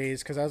with the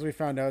Jays, because as we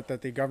found out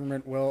that the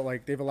government will,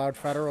 like, they've allowed,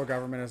 federal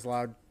government has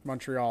allowed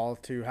Montreal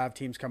to have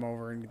teams come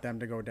over and them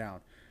to go down.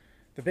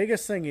 The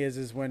biggest thing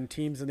is when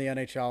teams in the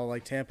NHL,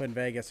 like Tampa and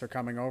Vegas, are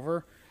coming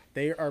over,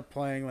 they are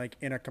playing like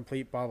in a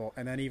complete bubble.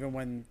 And then even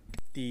when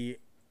the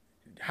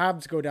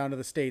Habs go down to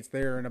the States,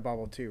 they're in a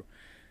bubble too.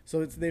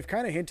 So they've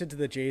kind of hinted to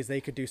the Jays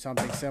they could do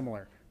something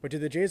similar. But do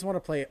the Jays want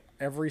to play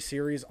every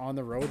series on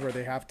the road where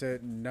they have to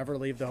never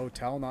leave the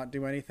hotel, not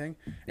do anything?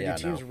 And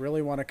do teams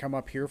really want to come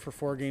up here for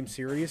 4-game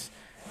series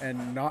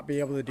and not be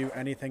able to do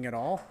anything at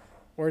all?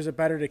 Or is it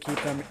better to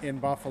keep them in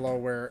Buffalo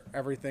where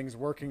everything's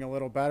working a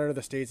little better?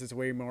 The States is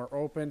way more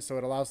open, so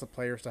it allows the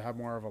players to have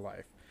more of a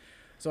life.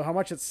 So how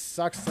much it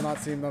sucks to not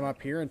see them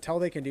up here, until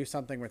they can do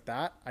something with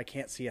that, I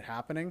can't see it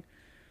happening.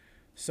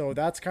 So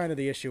that's kind of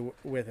the issue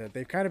with it.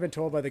 They've kind of been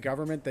told by the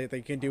government that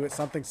they can do it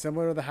something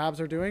similar to the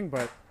Habs are doing,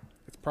 but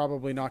it's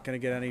probably not going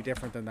to get any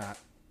different than that.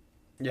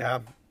 Yeah.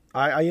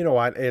 I you know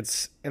what, and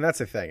that's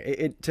the thing.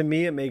 It to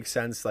me, it makes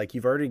sense. Like,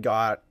 you've already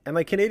got, and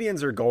like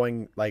Canadians are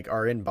going, like,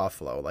 are in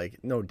Buffalo, like,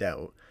 no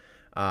doubt.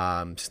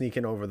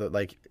 Sneaking over the,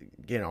 like,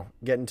 you know,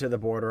 getting to the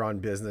border on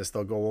business.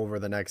 They'll go over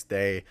the next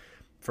day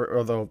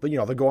they'll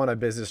go on a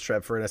business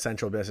trip, for an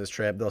essential business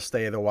trip. They'll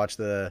stay, they'll watch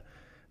the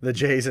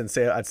Jays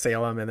at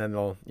Salem, and then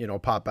they'll, you know,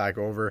 pop back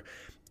over.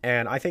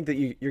 And I think that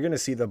you're going to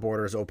see the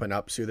borders open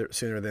up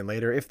sooner than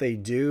later. If they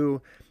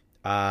do,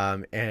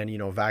 and, you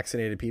know,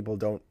 vaccinated people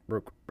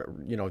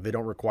they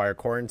don't require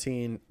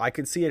quarantine, I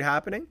could see it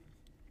happening.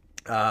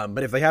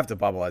 But if they have to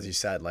bubble, as you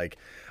said, like,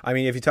 I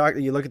mean, if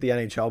you look at the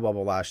NHL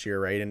bubble last year,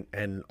 right?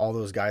 And all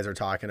those guys are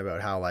talking about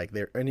how, like,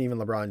 and even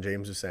LeBron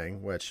James was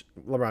saying, which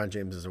LeBron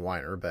James is a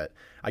whiner, but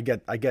I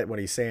get what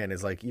he's saying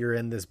is, like, you're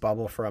in this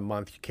bubble for a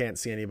month. You can't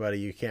see anybody.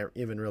 You can't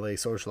even really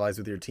socialize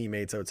with your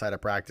teammates outside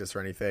of practice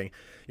or anything.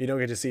 You don't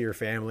get to see your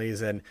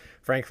families. And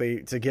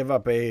frankly, to give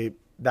up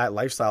that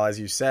lifestyle, as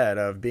you said,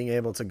 of being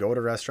able to go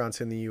to restaurants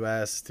in the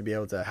U.S., to be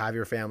able to have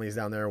your families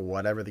down there,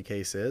 whatever the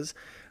case is,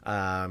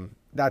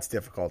 that's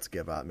difficult to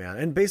give up, man.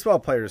 And baseball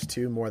players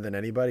too, more than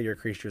anybody, are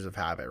creatures of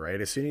habit,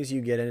 right? As soon as you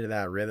get into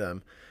that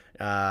rhythm,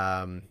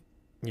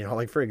 you know,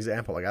 like, for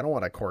example, like, I don't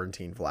want to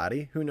quarantine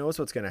Vladdy. Who knows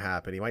what's going to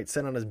happen? He might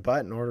sit on his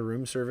butt and order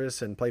room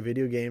service and play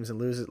video games and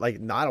lose it. Like,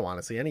 no, I don't want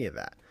to see any of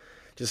that.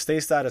 Just stay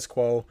status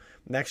quo.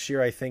 Next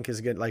year, I think,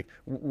 is good. Like,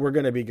 we're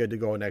going to be good to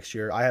go next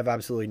year. I have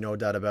absolutely no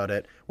doubt about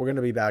it. We're going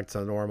to be back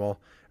to normal,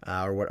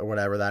 or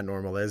whatever that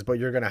normal is. But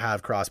you're going to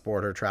have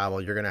cross-border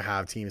travel. You're going to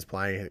have teams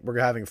playing. We're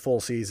having full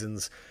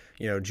seasons.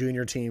 You know,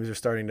 junior teams are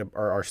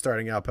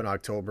starting up in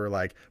October.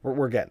 Like,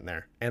 we're getting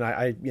there. And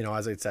I you know,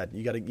 as I said,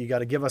 you got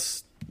to give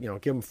us, you know,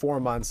 give them 4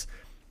 months,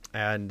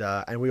 and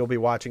we will be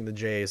watching the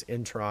Jays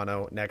in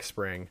Toronto next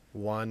spring,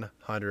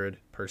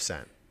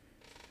 100%.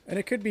 And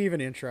it could be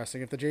even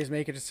interesting if the Jays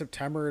make it to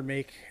September and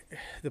make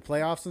the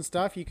playoffs and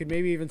stuff. You could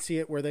maybe even see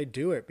it where they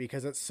do it,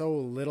 because it's so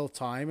little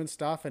time and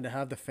stuff, and to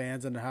have the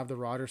fans and to have the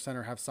Rogers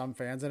Center have some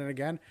fans in it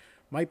again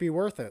might be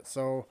worth it.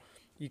 So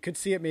you could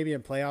see it maybe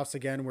in playoffs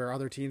again, where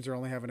other teams are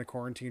only having to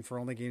quarantine for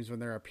only games when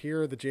they're up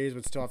here. The Jays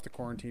would still have to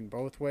quarantine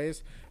both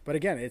ways. But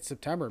again, it's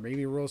September.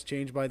 Maybe rules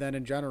change by then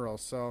in general.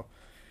 So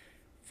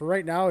for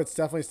right now, it's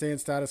definitely staying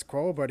status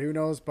quo. But who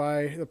knows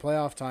by the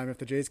playoff time, if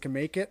the Jays can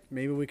make it,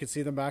 maybe we could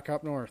see them back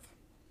up north.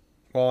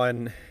 Well,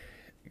 and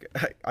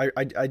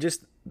I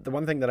just, the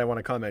one thing that I want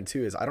to comment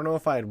too is, I don't know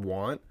if I'd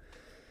want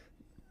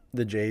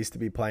the Jays to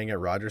be playing at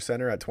Rogers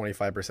Center at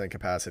 25%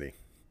 capacity.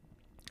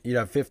 You'd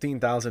have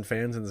 15,000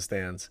 fans in the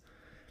stands,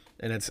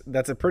 and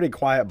that's a pretty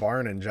quiet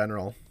barn in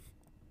general.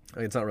 I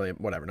mean, it's not really,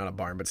 whatever, not a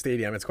barn, but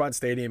stadium. It's Quad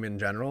Stadium in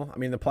general. I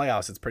mean, the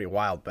playoffs, it's pretty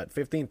wild, but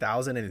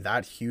 15,000 in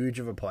that huge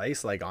of a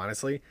place, like,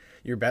 honestly,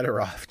 you're better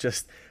off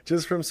just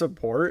from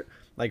support,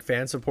 like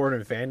fan support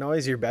and fan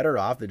noise, you're better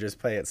off to just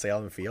play at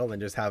Salem Field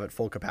and just have it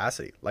full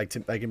capacity. Like,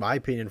 in my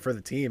opinion, for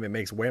the team, it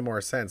makes way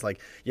more sense.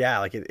 Like, yeah,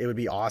 like it would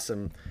be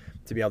awesome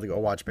to be able to go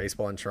watch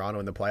baseball in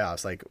Toronto in the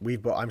playoffs. Like,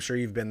 I'm sure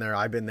you've been there.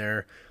 I've been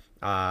there.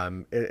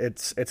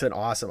 It's an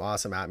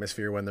awesome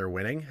atmosphere when they're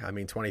winning. I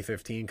mean,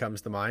 2015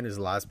 comes to mind as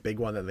the last big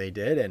one that they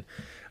did,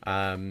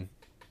 and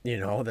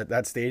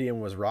that stadium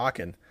was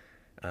rocking.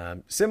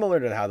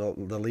 Similar to how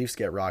the Leafs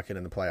get rocking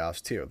in the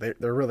playoffs too.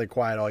 They're really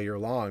quiet all year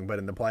long, but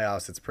in the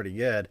playoffs it's pretty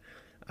good.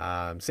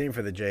 Same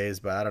for the Jays,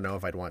 but I don't know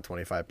if I'd want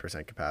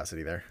 25%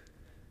 capacity there.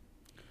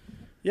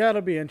 Yeah,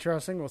 it'll be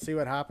interesting. We'll see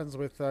what happens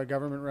with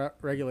government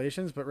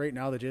regulations, but right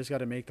now they just got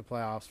to make the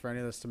playoffs for any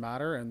of this to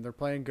matter, and they're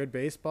playing good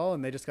baseball,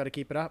 and they just got to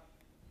keep it up.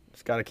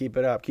 Just got to keep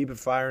it up, keep it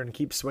firing,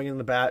 keep swinging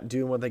the bat,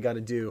 doing what they got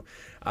to do.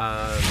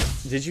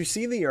 Did you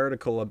see the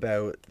article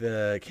about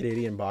the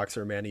Canadian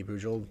boxer Manny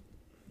Pujol?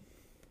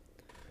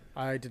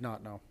 I did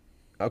not know.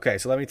 Okay,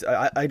 so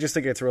I just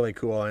think it's really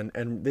cool,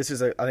 and this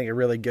is I think a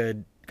really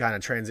good kind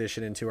of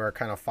transition into our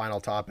kind of final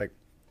topic.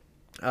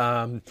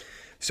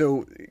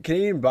 So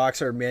Canadian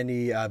boxer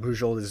Mandy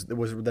Pujol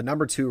was the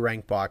number 2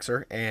 ranked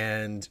boxer,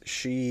 and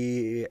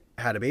she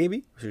had a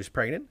baby. She was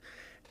pregnant,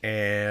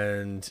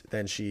 and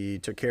then she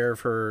took care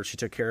of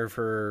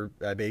her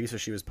baby, so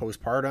she was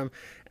postpartum,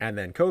 and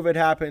then COVID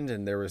happened,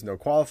 and there was no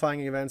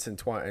qualifying events in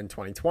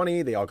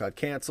 2020. They all got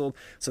canceled.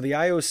 So the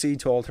IOC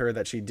told her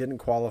that she didn't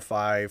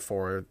qualify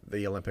for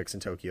the Olympics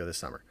in Tokyo this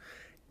summer,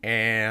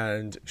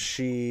 and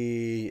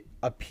she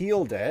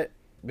appealed it.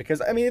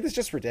 Because, I mean, it's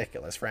just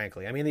ridiculous,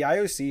 frankly. I mean, the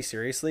IOC,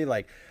 seriously,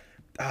 like,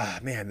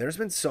 man, there's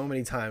been so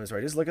many times where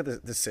I just look at the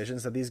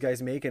decisions that these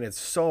guys make, and it's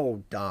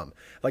so dumb.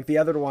 Like, the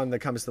other one that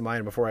comes to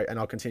mind and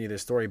I'll continue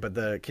this story, but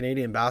the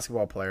Canadian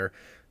basketball player,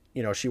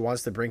 she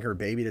wants to bring her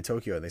baby to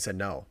Tokyo, and they said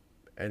no.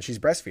 And she's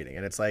breastfeeding,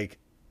 and it's like,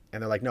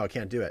 and they're like, no, I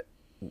can't do it.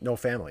 No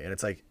family. And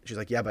it's like, she's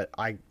like, yeah, but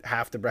I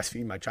have to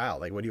breastfeed my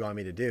child. Like, what do you want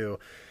me to do?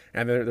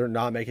 And they're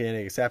not making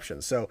any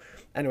exceptions. So,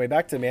 anyway,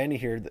 back to Mandy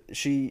here.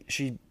 She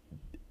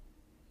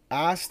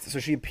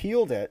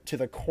appealed it to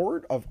the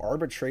Court of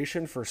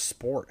Arbitration for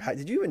Sport.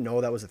 Did you even know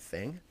that was a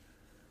thing?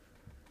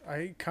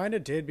 I kind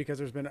of did, because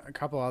there's been a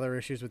couple other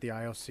issues with the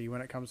IOC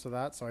when it comes to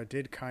that, so I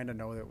did kind of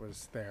know that it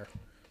was there.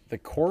 The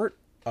Court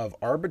of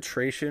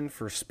Arbitration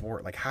for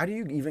Sport. Like, how do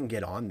you even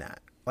get on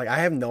that? Like, I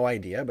have no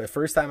idea, but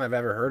first time I've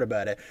ever heard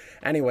about it.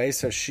 Anyway,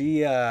 so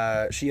she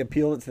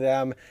appealed it to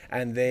them,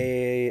 and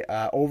they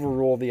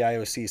overruled the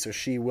IOC, so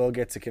she will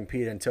get to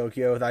compete in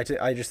Tokyo.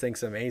 I just think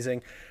it's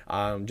amazing.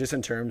 Just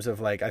in terms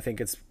of, like, I think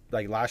it's,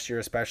 like, last year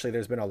especially,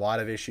 there's been a lot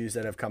of issues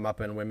that have come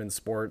up in women's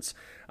sports,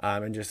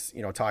 and just,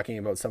 talking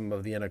about some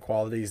of the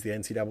inequalities, the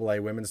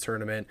NCAA women's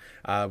tournament.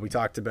 We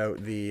talked about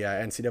the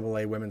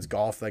NCAA women's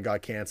golf that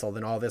got canceled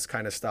and all this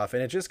kind of stuff,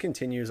 and it just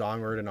continues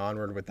onward and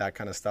onward with that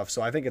kind of stuff.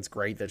 So I think it's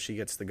great that she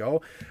gets to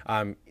go,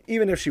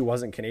 even if she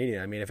wasn't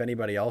Canadian. I mean, if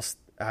anybody else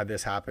had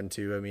this happen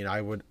to, I mean, I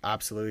would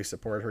absolutely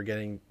support her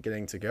getting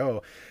to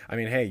go. I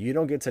mean, hey, you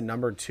don't get to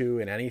number 2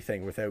 in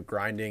anything without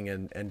grinding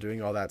and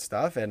doing all that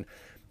stuff, and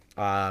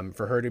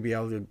for her to be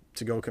able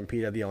to go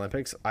compete at the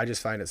Olympics, I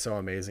just find it so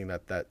amazing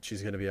that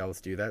she's going to be able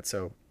to do that.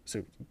 So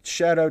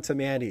shout out to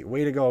Mandy.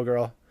 Way to go,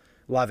 girl.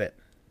 Love it.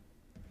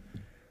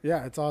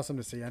 Yeah, it's awesome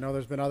to see. I know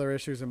there's been other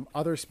issues in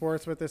other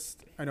sports with this.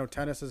 I know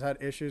tennis has had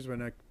issues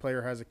when a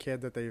player has a kid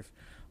that they've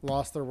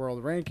lost their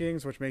world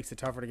rankings, which makes it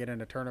tougher to get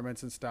into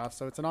tournaments and stuff.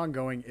 So it's an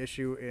ongoing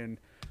issue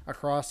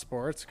across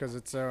sports, because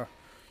it's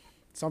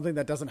something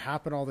that doesn't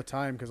happen all the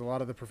time, because a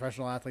lot of the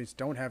professional athletes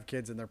don't have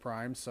kids in their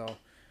prime. So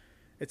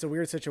it's a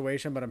weird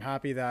situation, but I'm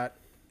happy that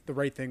the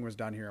right thing was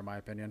done here, in my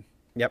opinion.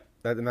 Yep,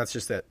 and that's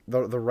just it.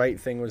 The right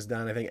thing was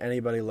done. I think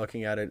anybody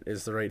looking at it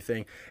is the right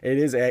thing. It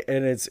is,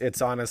 and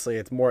it's honestly,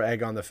 it's more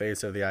egg on the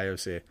face of the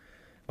IOC.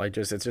 Like,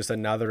 it's just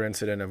another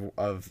incident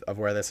of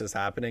where this is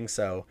happening.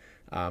 So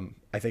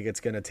I think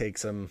it's going to take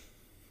some,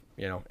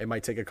 it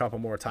might take a couple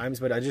more times,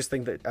 but I just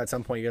think that at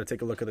some point you got to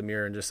take a look at the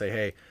mirror and just say,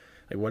 hey,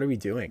 like, what are we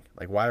doing?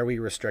 Like, why are we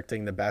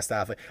restricting the best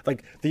athlete?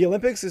 Like, the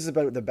Olympics is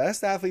about the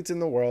best athletes in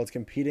the world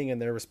competing in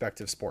their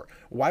respective sport.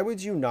 Why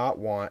would you not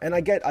want, and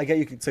I get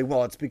you could say,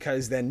 well, it's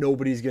because then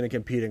nobody's going to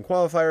compete in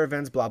qualifier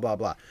events, blah, blah,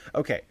 blah.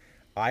 Okay,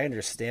 I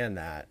understand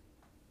that,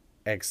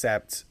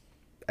 except,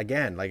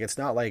 again, like, it's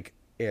not like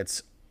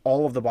it's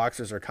all of the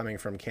boxers are coming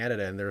from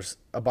Canada and there's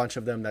a bunch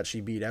of them that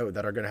she beat out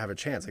that are going to have a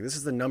chance. Like, this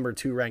is the number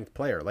 2 ranked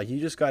player. Like, you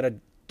just got to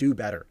do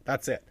better.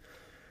 That's it.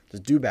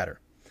 Just do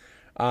better.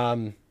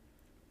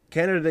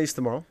 Canada Day's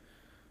tomorrow.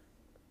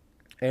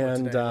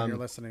 And today, when you're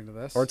listening to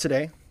this. Or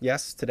today.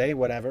 Yes, today,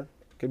 whatever.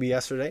 Could be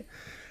yesterday.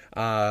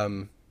 There's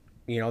a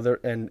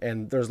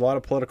lot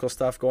of political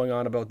stuff going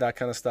on about that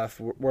kind of stuff.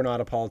 We're not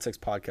a politics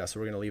podcast,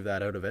 so we're going to leave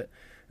that out of it.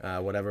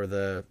 Whatever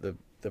the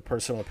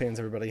personal opinions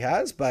everybody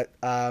has, but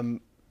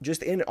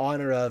just in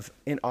honor of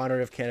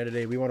Canada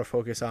Day, we want to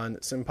focus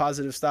on some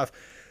positive stuff.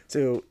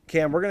 So,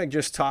 Cam, we're going to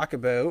just talk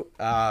about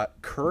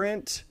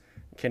current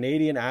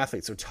Canadian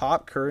athletes. So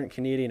top current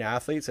Canadian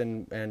athletes,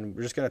 and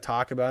we're just going to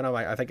talk about them.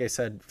 I think I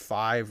said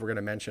 5. We're going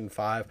to mention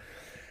 5.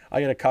 I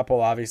get a couple,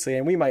 obviously,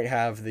 and we might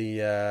have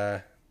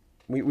the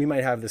we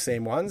might have the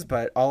same ones,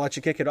 but I'll let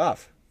you kick it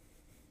off.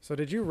 So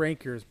did you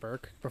rank yours,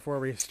 Burke, before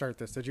we start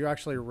this? Did you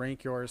actually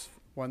rank yours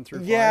 1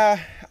 through 5?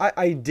 Yeah,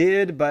 I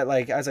did, but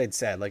like as I'd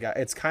said, like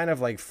it's kind of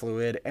like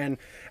fluid, and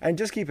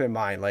just keep in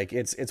mind, like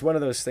it's one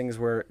of those things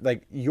where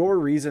like your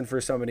reason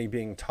for somebody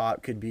being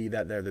top could be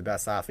that they're the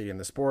best athlete in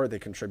the sport, they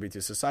contribute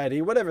to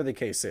society, whatever the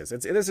case is.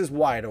 This is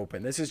wide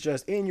open. This is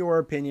just in your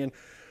opinion.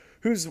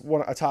 Who's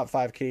a top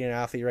 5 Canadian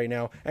athlete right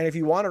now? And if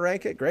you want to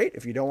rank it, great.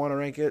 If you don't want to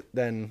rank it,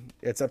 then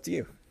it's up to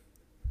you.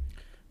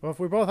 Well, if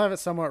we both have it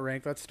somewhat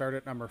ranked, let's start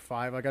at number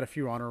 5. I got a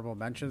few honorable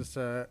mentions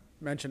to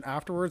mention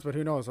afterwards, but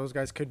who knows? Those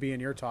guys could be in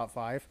your top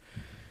 5.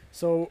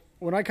 So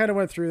when I kind of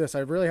went through this, I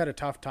really had a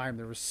tough time.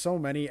 There was so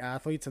many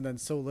athletes and then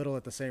so little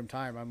at the same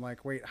time. I'm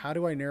like, wait, how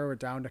do I narrow it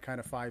down to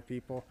kind of 5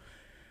 people?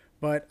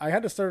 But I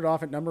had to start it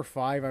off at number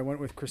 5. I went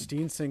with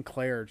Christine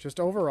Sinclair. Just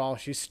overall,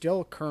 she's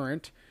still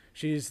current.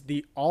 She's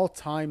the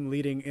all-time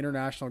leading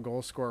international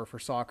goal scorer for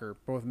soccer,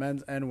 both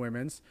men's and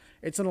women's.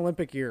 It's an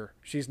Olympic year.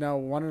 She's now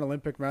won an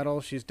Olympic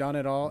medal. She's done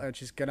it all, and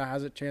she's gonna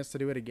has a chance to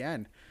do it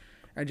again.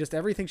 And just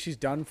everything she's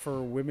done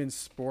for women's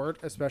sport,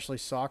 especially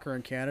soccer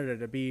in Canada,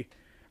 to be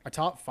a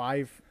top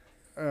 5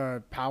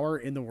 power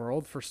in the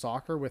world for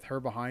soccer with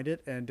her behind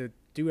it, and to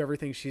do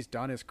everything she's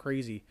done is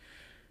crazy.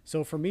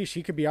 So for me,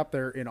 she could be up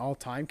there in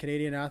all-time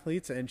Canadian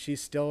athletes, and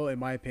she's still, in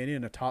my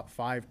opinion, a top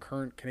 5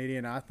 current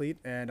Canadian athlete,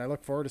 and I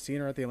look forward to seeing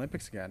her at the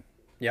Olympics again.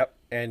 Yep,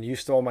 and you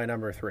stole my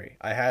number 3.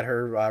 I had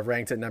her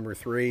ranked at number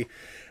 3.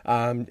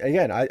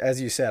 Again, as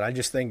you said, I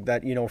just think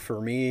that,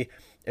 for me,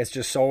 it's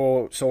just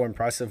so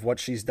impressive what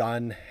she's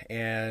done,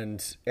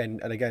 and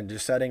again,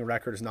 just setting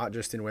records not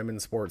just in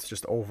women's sports,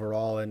 just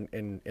overall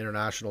in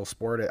international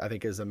sport, I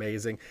think is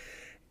amazing.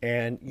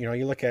 And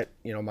you look at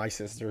my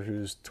sister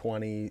who's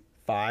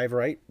 25,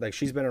 right? Like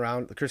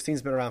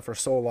Christine's been around for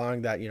so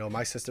long that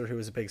my sister, who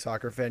was a big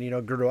soccer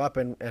fan, grew up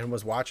and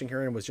was watching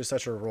her and was just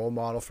such a role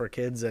model for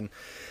kids and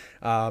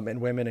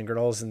women and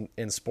girls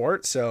in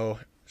sport. So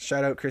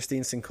shout out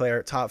Christine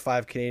Sinclair, top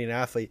 5 Canadian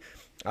athlete.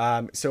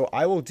 So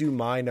I will do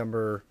my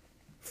number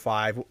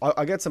 5.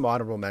 I'll get some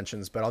honorable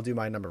mentions, but I'll do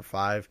my number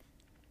 5.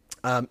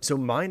 So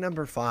my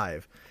number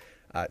 5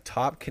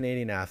 top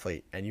Canadian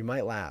athlete, and you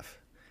might laugh,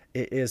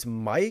 it is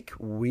Mike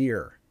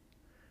Weir.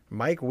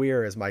 Mike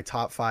Weir is my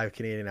top 5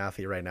 Canadian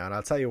athlete right now, and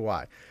I'll tell you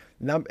why.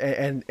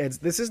 And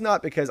this is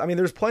not because,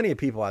 there's plenty of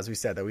people, as we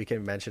said, that we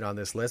can mention on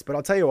this list, but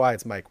I'll tell you why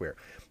it's Mike Weir.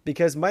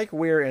 Because Mike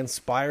Weir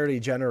inspired a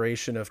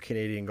generation of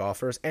Canadian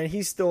golfers, and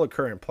he's still a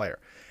current player.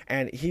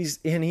 And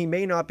he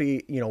may not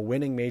be,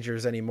 winning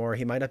majors anymore.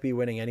 He might not be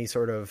winning any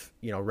sort of,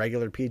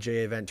 regular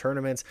PGA event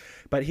tournaments,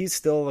 but he's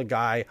still a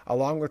guy,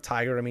 along with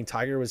Tiger.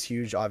 Tiger was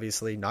huge,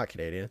 obviously, not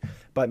Canadian,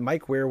 but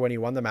Mike Weir, when he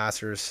won the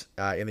Masters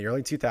in the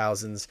early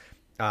 2000s,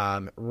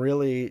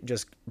 really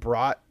just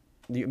brought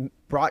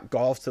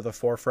golf to the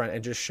forefront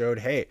and just showed,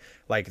 hey,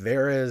 like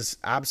there is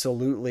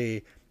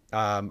absolutely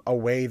a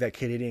way that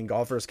Canadian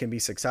golfers can be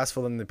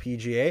successful in the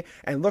PGA.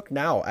 And look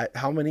now at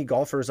how many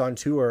golfers on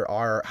tour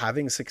are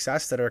having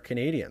success that are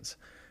Canadians,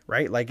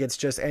 right? Like it's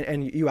just,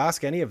 and you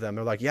ask any of them,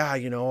 they're like, yeah,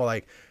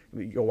 like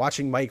you're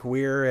watching Mike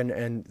Weir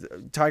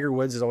and Tiger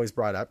Woods is always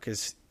brought up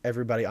because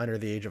everybody under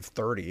the age of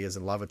 30 is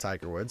in love with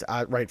Tiger Woods,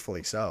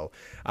 rightfully so.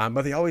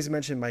 But they always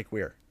mention Mike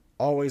Weir.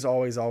 Always,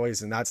 always,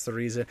 always. And that's the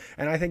reason.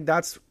 And I think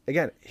that's,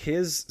 again,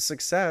 his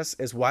success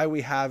is why we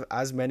have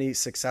as many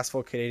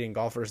successful Canadian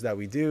golfers that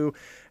we do.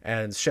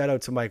 And shout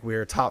out to Mike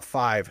Weir, top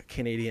 5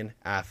 Canadian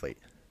athlete.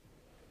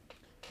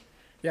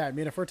 Yeah,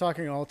 if we're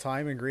talking all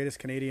time and greatest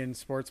Canadian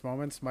sports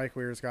moments, Mike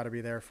Weir's got to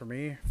be there for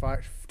me.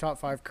 Top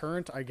 5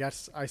 current, I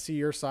guess I see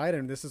your side,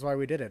 and this is why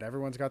we did it.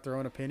 Everyone's got their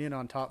own opinion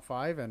on top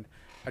 5, and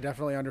I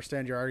definitely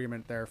understand your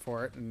argument there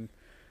for it. And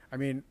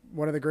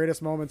one of the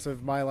greatest moments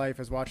of my life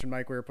is watching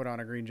Mike Weir put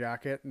on a green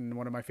jacket, and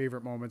one of my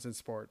favorite moments in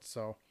sports.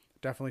 So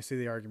definitely see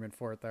the argument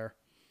for it there.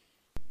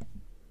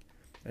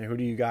 And who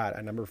do you got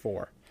at number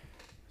 4?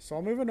 So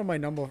I'll move into my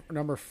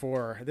number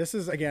 4. This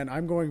is, again,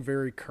 I'm going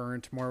very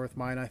current more with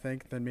mine, I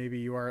think, than maybe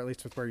you are, at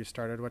least with where you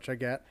started, which I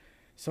get.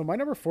 So my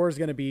number 4 is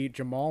going to be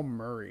Jamal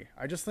Murray.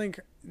 I just think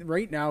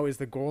right now is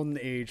the golden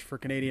age for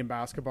Canadian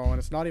basketball, and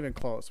it's not even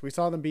close. We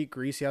saw them beat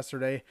Greece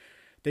yesterday.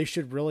 They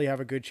should really have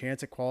a good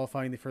chance at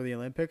qualifying for the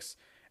Olympics.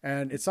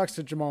 And it sucks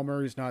that Jamal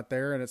Murray's not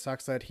there, and it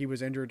sucks that he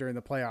was injured during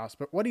the playoffs.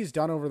 But what he's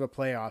done over the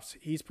playoffs,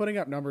 he's putting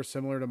up numbers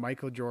similar to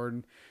Michael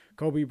Jordan,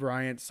 Kobe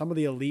Bryant, some of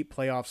the elite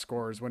playoff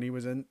scorers when he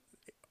was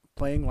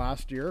playing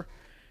last year.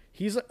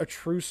 He's a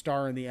true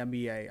star in the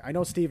NBA. I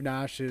know Steve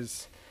Nash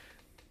is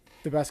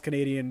the best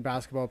Canadian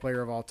basketball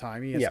player of all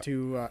time. He has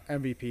 2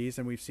 MVPs,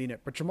 and we've seen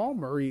it. But Jamal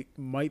Murray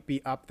might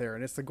be up there,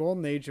 and it's the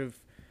golden age of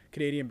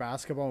Canadian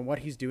basketball and what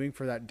he's doing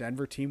for that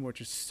Denver team, which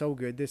is so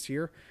good this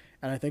year,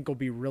 and I think will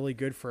be really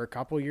good for a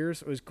couple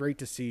years. It was great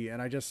to see,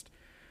 and I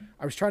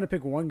was trying to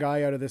pick one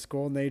guy out of this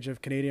golden age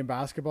of Canadian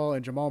basketball,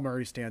 and Jamal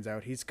Murray stands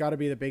out. He's got to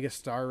be the biggest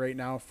star right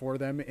now for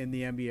them in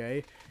the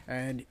NBA,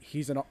 and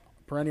he's a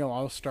perennial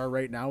all-star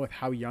right now with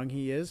how young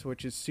he is,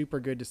 which is super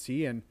good to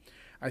see. And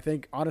I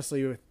think,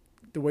 honestly, with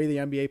the way the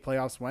NBA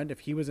playoffs went, if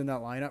he was in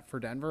that lineup for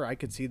Denver, I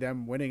could see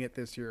them winning it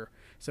this year.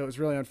 So it was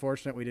really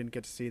unfortunate we didn't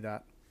get to see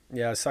that.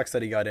 Yeah, it sucks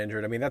that he got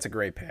injured. I mean, that's a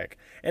great pick.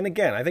 And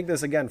again, I think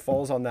this again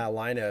falls on that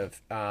line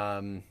of,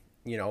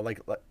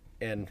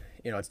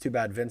 it's too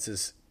bad Vince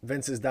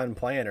is done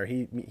playing, or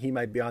he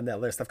might be on that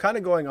list. I'm kind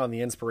of going on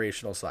the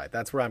inspirational side.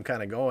 That's where I'm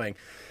kind of going.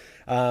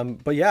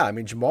 But yeah, I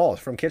mean, Jamal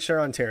from Kitchener,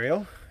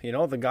 Ontario,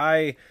 the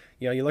guy,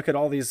 you look at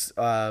all these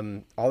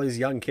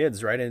young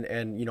kids, right?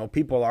 And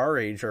people our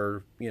age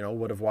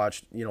would have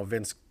watched,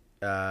 Vince,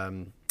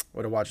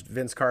 would have watched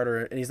Vince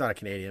Carter, and he's not a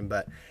Canadian,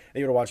 but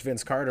they would have watched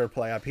Vince Carter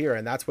play up here,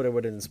 and that's what it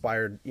would have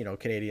inspired,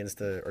 Canadians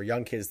or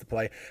young kids to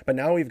play. But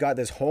now we've got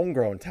this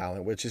homegrown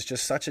talent, which is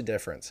just such a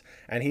difference.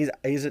 And he's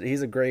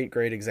a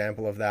great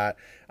example of that.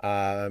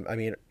 I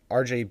mean,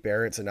 RJ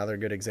Barrett's another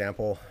good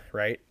example,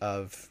 right,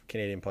 of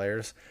Canadian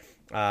players.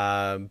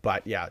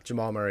 But yeah,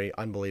 Jamal Murray,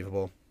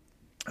 unbelievable.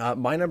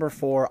 My number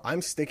 4,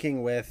 I'm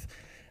sticking with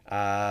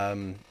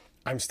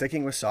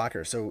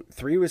soccer. So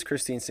 3 was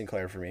Christine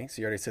Sinclair for me.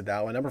 So you already said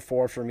that one. Number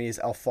 4 for me is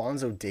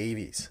Alphonso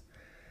Davies.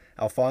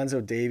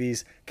 Alphonso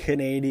Davies,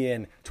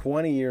 Canadian,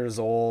 20 years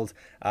old,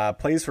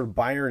 plays for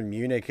Bayern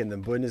Munich in the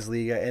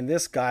Bundesliga. And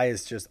this guy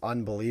is just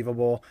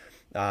unbelievable.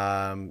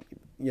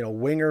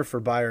 Winger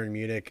for Bayern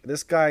Munich.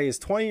 This guy is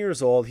 20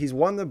 years old. He's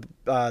won the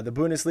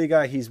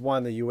Bundesliga. He's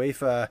won the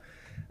UEFA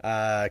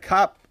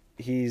Cup.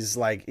 He's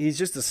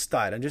just a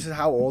stud, and just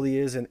how old he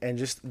is, and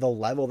just the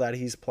level that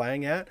he's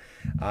playing at.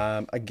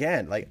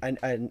 Again, like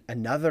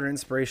another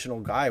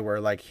inspirational guy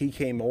where he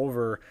came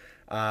over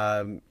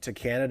to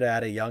Canada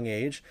at a young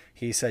age.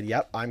 He said,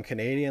 "Yep, I'm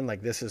Canadian.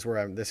 Like this is where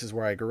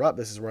I grew up.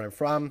 This is where I'm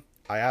from.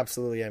 I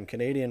absolutely am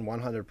Canadian,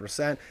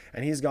 100%."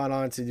 And he's gone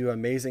on to do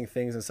amazing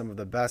things in some of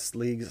the best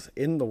leagues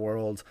in the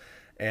world.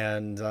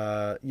 And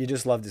you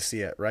just love to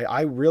see it, right?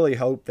 I really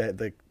hope that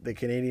the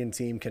Canadian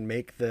team can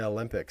make the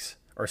Olympics.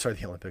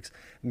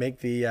 Make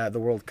the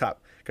World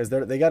Cup, because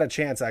they got a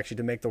chance actually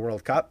to make the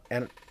World Cup.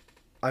 And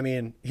I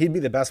mean, he'd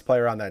be the best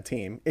player on that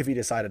team if he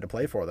decided to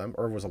play for them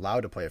or was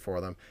allowed to play for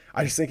them.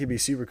 I just think it'd be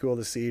super cool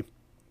to see.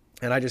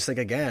 And I just think,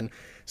 again,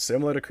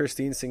 similar to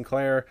Christine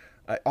Sinclair,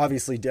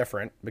 obviously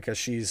different because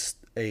she's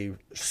a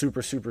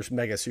super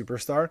mega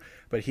superstar,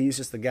 but he's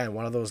just, again,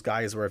 one of those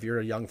guys where if you're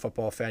a young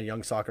football fan,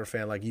 young soccer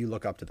fan, you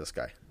look up to this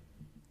guy.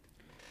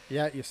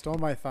 Yeah, you stole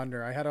my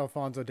thunder. I had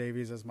Alphonso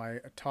Davies as my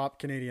top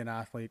Canadian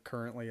athlete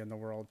currently in the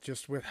world,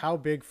 just with how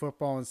big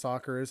football and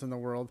soccer is in the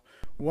world,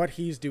 what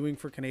he's doing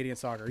for Canadian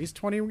soccer. He's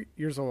 20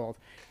 years old.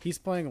 He's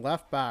playing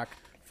left back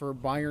for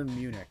Bayern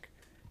Munich.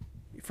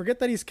 Forget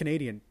that he's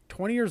Canadian.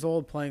 20 years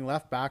old playing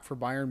left back for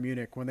Bayern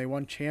Munich when they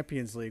won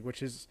Champions League,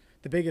 which is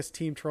the biggest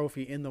team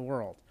trophy in the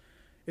world.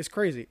 It's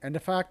crazy. And the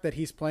fact that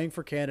he's playing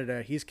for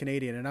Canada, he's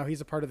Canadian, and now he's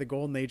a part of the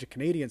golden age of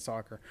Canadian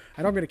soccer.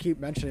 I know I'm going to keep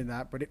mentioning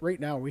that, but right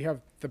now we have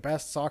the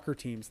best soccer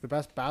teams, the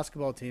best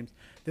basketball teams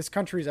this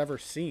country's ever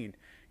seen.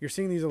 You're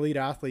seeing these elite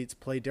athletes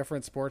play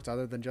different sports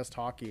other than just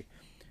hockey.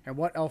 And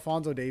what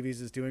Alphonso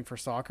Davies is doing for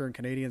soccer and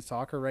Canadian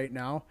soccer right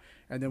now,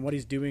 and then what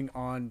he's doing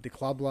on the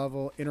club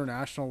level,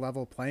 international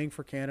level, playing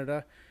for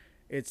Canada,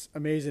 it's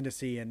amazing to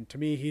see. And to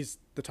me, he's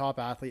the top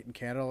athlete in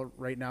Canada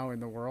right now in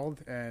the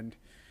world, and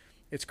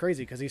it's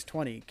crazy because he's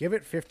 20. Give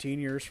it 15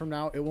 years from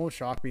now, it won't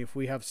shock me if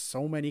we have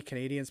so many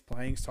Canadians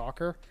playing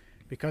soccer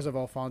because of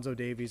Alphonso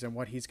Davies and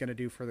what he's going to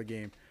do for the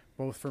game,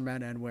 both for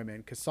men and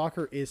women. Because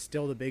soccer is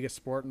still the biggest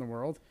sport in the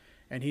world,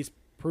 and he's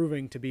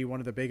proving to be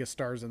one of the biggest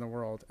stars in the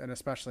world, and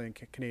especially in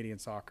Canadian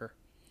soccer.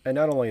 And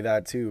not only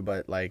that too,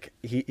 but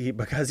he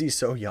because he's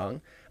so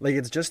young,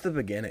 it's just the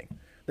beginning.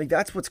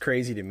 That's what's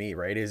crazy to me,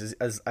 right? Is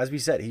as we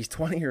said, he's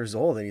 20 years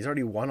old and he's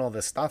already won all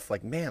this stuff.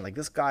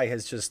 This guy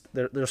has just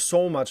there's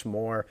so much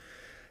more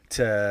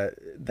to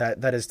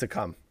that is to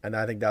come, and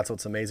I think that's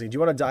what's amazing. Do you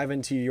want to dive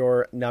into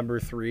your number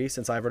 3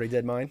 since I've already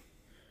did mine?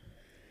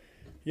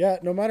 Yeah,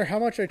 no matter how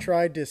much I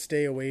tried to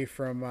stay away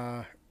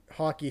from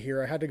hockey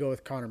here, I had to go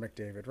with Connor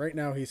McDavid. Right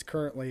now, he's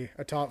currently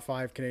a top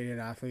 5 Canadian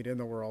athlete in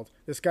the world.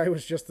 This guy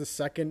was just the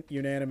second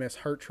unanimous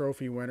Hart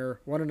Trophy winner,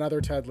 won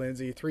another Ted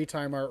Lindsay,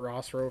 3-time Art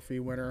Ross Trophy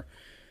winner.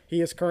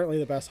 He is currently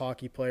the best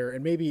hockey player,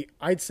 and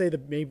I'd say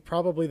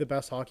probably the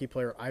best hockey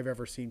player I've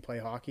ever seen play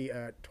hockey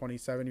at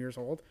 27 years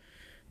old.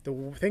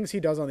 The things he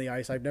does on the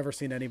ice, I've never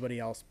seen anybody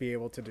else be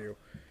able to do,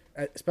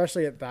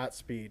 especially at that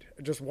speed.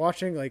 Just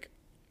watching,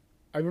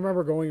 I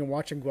remember going and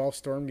watching Guelph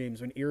Storm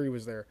games when Erie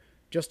was there,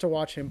 just to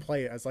watch him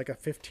play as a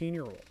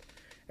 15-year-old.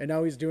 And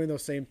now he's doing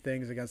those same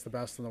things against the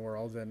best in the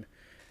world, and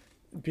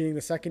being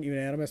the second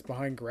unanimous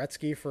behind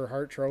Gretzky for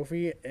Hart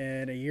Trophy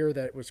in a year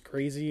that was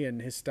crazy,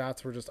 and his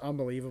stats were just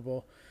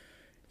unbelievable.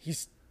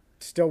 He's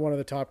still one of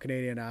the top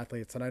Canadian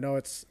athletes, and I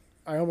know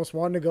I almost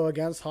wanted to go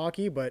against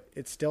hockey, but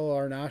it's still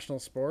our national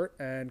sport,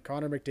 and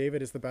Connor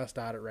McDavid is the best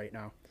at it right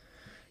now.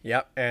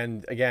 Yep,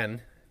 and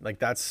again,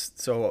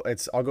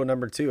 I'll go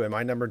number 2, and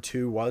my number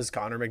 2 was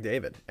Connor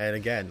McDavid. And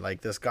again,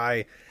 this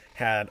guy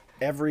had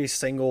every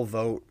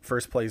single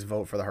first place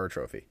vote for the Hart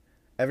Trophy.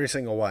 Every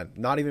single one.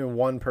 Not even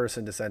one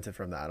person dissented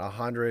from that.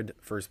 100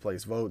 first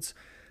place votes.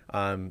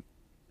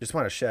 Just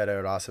want to shout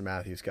out Austin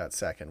Matthews got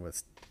second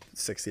with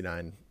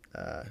 69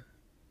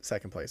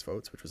 second place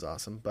votes, which was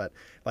awesome. But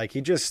like,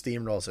 he just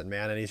steamrolls it,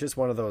 man. And he's just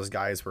one of those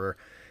guys where,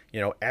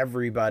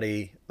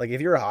 everybody, like,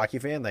 if you're a hockey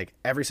fan, like,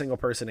 every single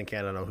person in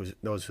Canada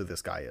knows who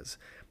this guy is.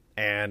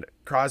 And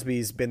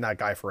Crosby's been that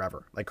guy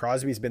forever. Like,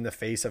 Crosby's been the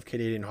face of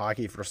Canadian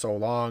hockey for so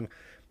long.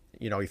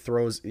 He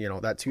throws,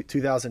 that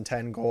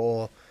 2010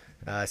 goal,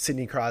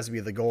 Sidney Crosby,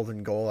 the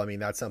golden goal. I mean,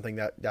 that's something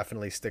that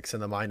definitely sticks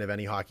in the mind of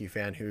any hockey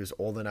fan who's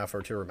old enough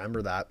or to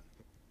remember that.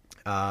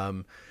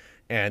 And,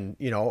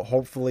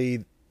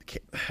 hopefully,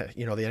 the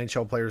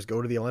NHL players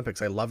go to the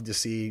Olympics. I love to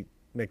see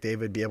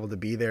McDavid be able to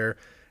be there,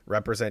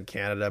 represent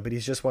Canada, but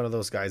he's just one of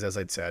those guys, as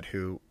I'd said,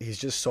 who he's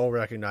just so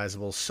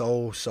recognizable,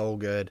 so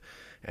good.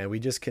 And we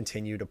just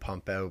continue to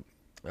pump out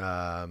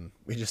the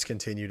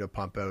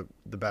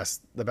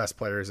best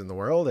players in the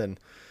world. And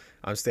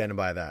I'm standing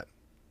by that.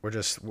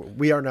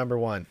 We are number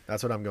one.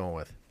 That's what I'm going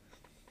with.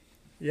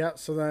 Yeah,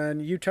 so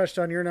then you touched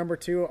on your number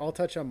two. I'll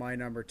touch on my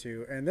number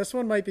two. And this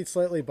one might be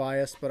slightly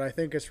biased, but I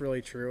think it's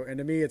really true. And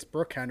to me, it's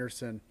Brooke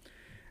Henderson.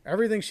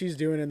 Everything she's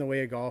doing in the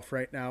way of golf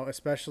right now,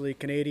 especially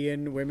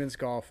Canadian women's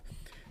golf.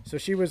 So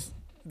she was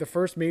the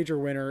first major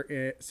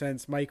winner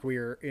since Mike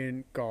Weir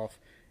in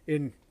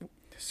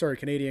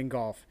Canadian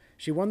golf.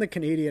 She won the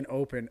Canadian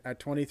Open at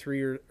 23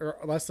 years or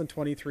less than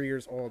 23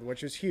 years old,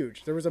 which is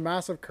huge. There was a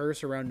massive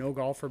curse around no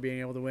golfer being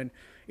able to win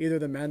either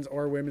the men's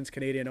or women's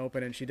Canadian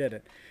Open, and she did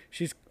it.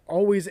 She's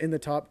always in the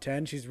top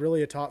 10. She's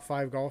really a top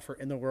 5 golfer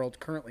in the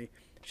world currently.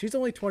 She's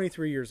only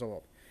 23 years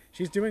old.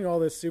 She's doing all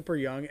this super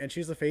young, and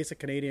she's the face of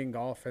Canadian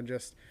golf, and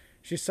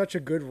she's such a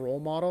good role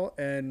model.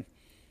 And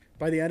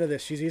by the end of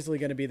this, she's easily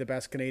going to be the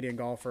best Canadian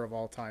golfer of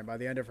all time by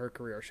the end of her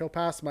career. She'll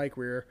pass Mike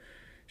Weir.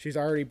 She's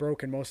already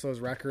broken most of those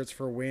records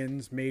for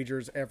wins,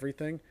 majors,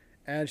 everything.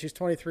 And she's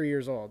 23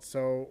 years old.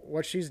 So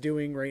what she's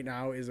doing right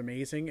now is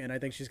amazing. And I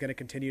think she's going to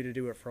continue to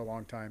do it for a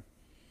long time.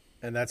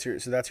 And that's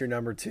your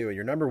number two. And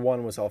your number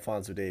one was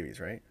Alphonso Davies,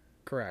 right?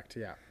 Correct.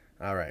 Yeah.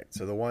 All right.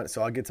 So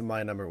I'll get to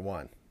my number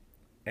one.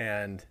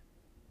 And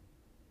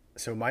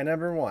so my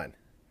number one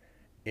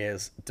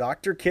is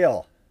Dr.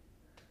 Kill,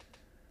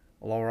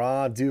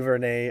 Laurent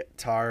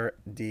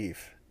Duvernay-Tardif.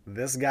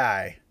 This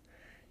guy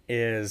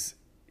is...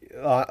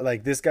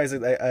 this guy's,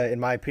 in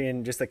my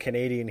opinion, just a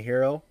Canadian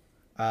hero.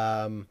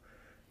 A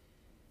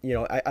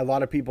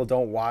lot of people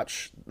don't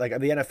watch, like,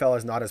 the NFL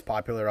is not as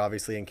popular,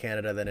 obviously, in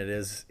Canada than it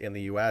is in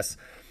the U.S.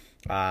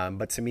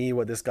 But to me,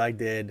 what this guy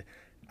did,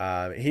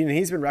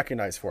 he's been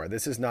recognized for.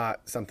 This is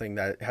not something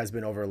that has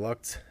been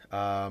overlooked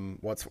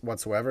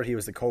whatsoever. He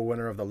was the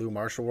co-winner of the Lou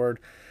Marshall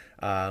Award,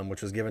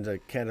 which was given to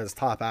Canada's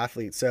top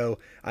athlete. So,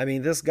 I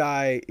mean, this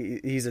guy,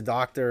 he's a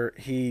doctor.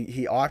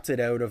 He opted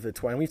out of we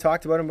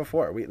talked about him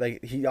before.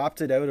 He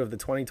opted out of the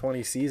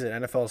 2020 season,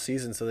 NFL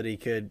season, so that he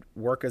could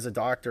work as a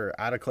doctor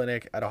at a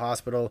clinic, at a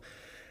hospital,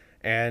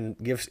 and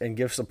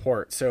give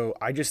support. So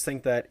I just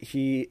think that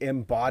he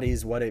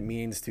embodies what it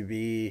means to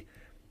be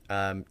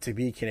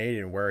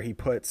Canadian, where he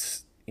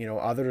puts,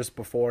 others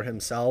before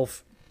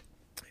himself.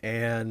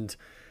 And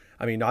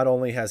I mean, not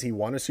only has he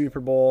won a Super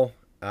Bowl,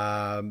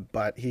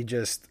 but he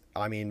just,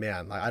 I mean,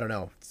 man, I don't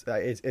know.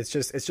 It's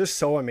just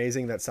so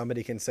amazing that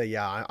somebody can say,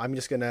 yeah, I'm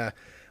going to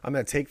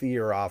take the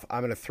year off.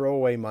 I'm going to throw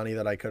away money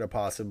that I could have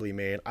possibly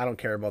made. I don't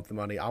care about the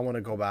money. I want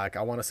to go back.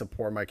 I want to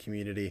support my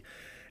community.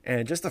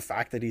 And just the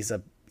fact that he's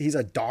a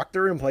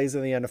doctor and plays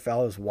in the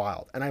NFL is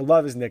wild. And I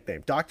love his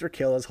nickname. Dr.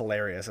 Kill is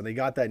hilarious. And they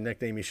got that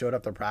nickname. He showed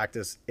up to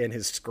practice in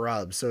his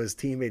scrubs. So his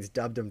teammates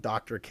dubbed him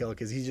Dr. Kill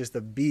because he's just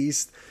a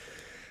beast.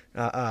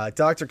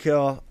 Dr.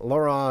 Kill,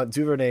 Laurent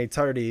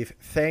Duvernay-Tardif,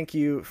 thank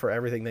you for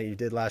everything that you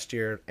did last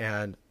year.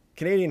 And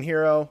Canadian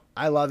hero,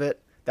 I love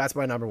it. That's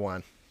my number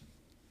one.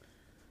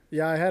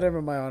 Yeah, I had him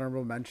in my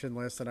honorable mention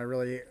list, and I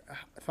really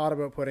thought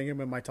about putting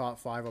him in my top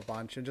 5 a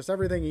bunch. And just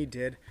everything he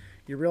did,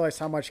 you realize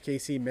how much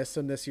KC missed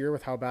him this year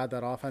with how bad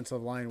that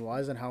offensive line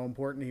was and how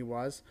important he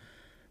was.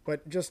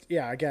 But just,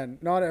 yeah, again,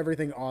 not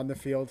everything on the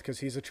field, because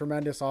he's a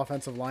tremendous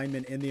offensive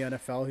lineman in the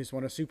NFL. He's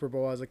won a Super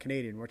Bowl as a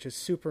Canadian, which is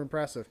super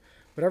impressive.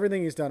 But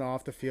everything he's done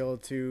off the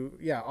field to,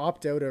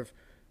 opt out of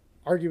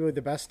arguably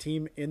the best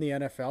team in the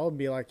NFL and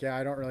be like,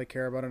 I don't really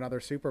care about another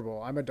Super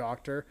Bowl. I'm a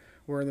doctor.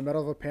 We're in the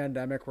middle of a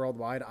pandemic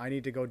worldwide. I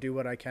need to go do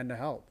what I can to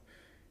help.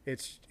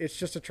 It's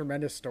just a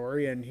tremendous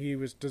story, and he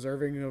was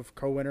deserving of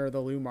co-winner of the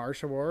Lou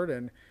Marsh Award.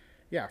 And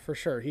yeah, for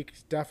sure, he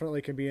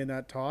definitely can be in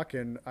that talk,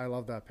 and I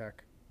love that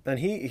pick. And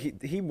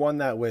he won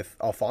that with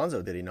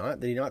Alphonso, did he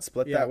not? Did he not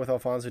split that with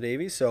Alphonso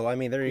Davies? So, I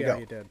mean, there you go. Yeah,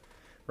 he did.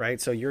 Right,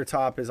 so your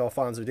top is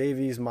Alphonso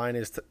Davies, mine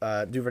is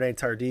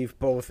Duvernay-Tardif,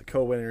 both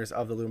co-winners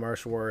of the Lou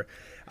Marsh Award.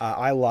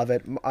 I love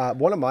it.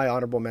 One of my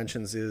honorable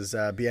mentions is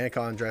Bianca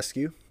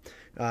Andreescu.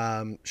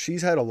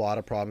 She's had a lot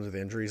of problems with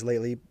injuries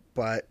lately,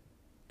 but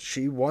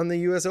she won the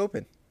U.S.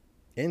 Open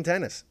in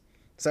tennis.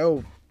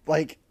 So,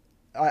 I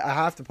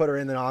have to put her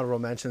in the honorable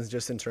mentions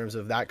just in terms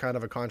of that kind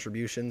of a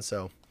contribution.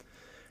 So,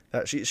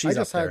 she's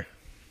up there.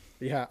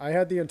 Yeah, I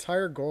had the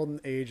entire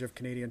golden age of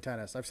Canadian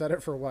tennis. I've said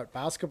it for what,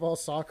 basketball,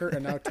 soccer,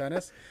 and now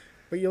tennis.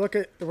 But you look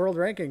at the world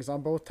rankings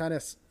on both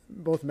tennis,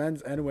 both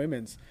men's and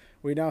women's.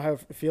 We now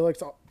have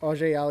Felix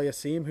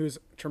Auger-Aliassime, who's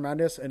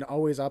tremendous and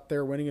always up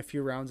there, winning a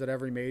few rounds at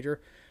every major.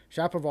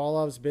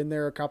 Shapovalov's been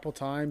there a couple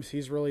times.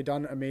 He's really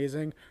done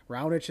amazing.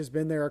 Raonic has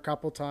been there a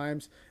couple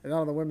times. And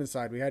on the women's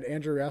side, we had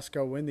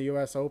Andreescu win the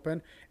U.S.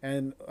 Open,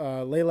 and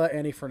Leila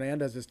Annie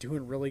Fernandez is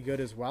doing really good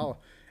as well.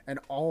 And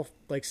all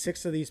like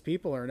 6 of these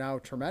people are now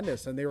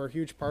tremendous, and they were a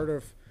huge part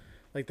of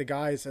like the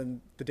guys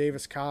and the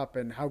Davis Cup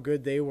and how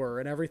good they were,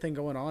 and everything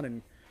going on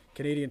in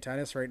Canadian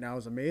tennis right now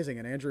is amazing.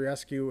 And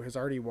Andreescu has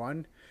already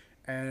won,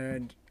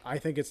 and I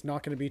think it's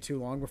not going to be too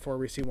long before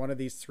we see one of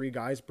these 3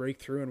 guys break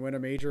through and win a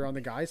major on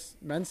the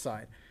men's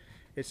side.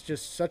 It's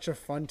just such a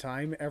fun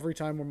time. Every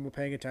time when we're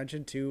paying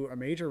attention to a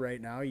major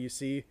right now, you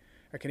see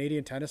a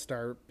Canadian tennis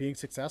star being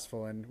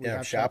successful, and we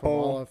have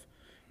Shapovalov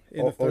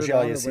in the third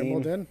round of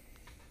Wimbledon.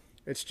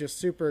 It's just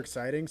super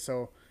exciting.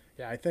 So,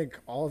 yeah, I think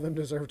all of them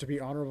deserve to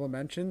be honorable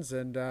mentions.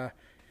 And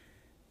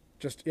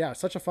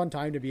such a fun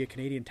time to be a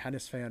Canadian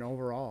tennis fan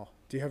overall.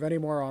 Do you have any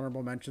more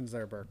honorable mentions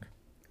there, Burke?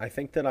 I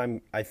think that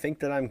I'm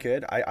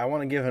good. I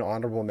want to give an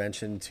honorable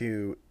mention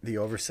to the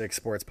Over Six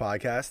Sports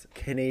podcast.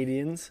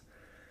 Canadians,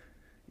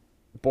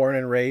 born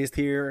and raised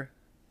here,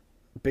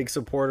 big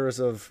supporters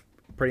of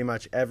pretty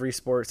much every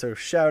sport. So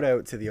shout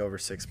out to the Over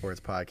Six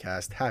Sports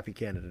podcast. Happy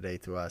Canada Day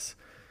to us.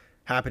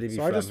 Happy to be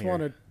from here. So I just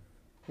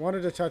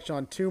wanted to touch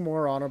on 2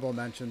 more honorable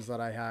mentions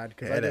that I had,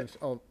 because I did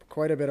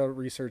quite a bit of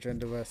research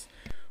into this.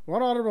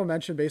 One honorable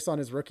mention based on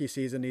his rookie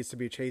season needs to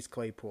be Chase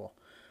Claypool.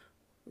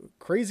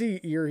 Crazy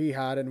year he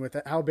had, and with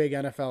how big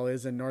NFL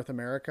is in North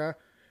America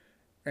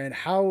and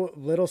how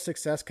little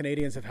success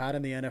Canadians have had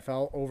in the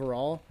NFL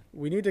overall,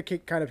 we need to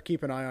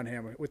keep an eye on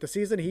him. With the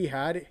season he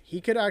had,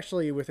 he could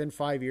actually, within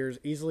 5 years,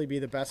 easily be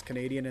the best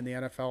Canadian in the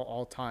NFL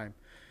all time.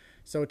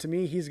 So to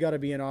me, he's got to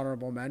be an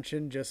honorable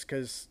mention, just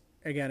because,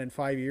 again, in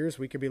 5 years,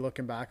 we could be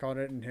looking back on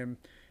it and him,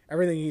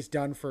 everything he's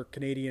done for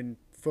Canadian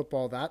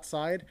football, that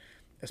side,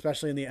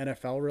 especially in the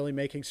NFL, really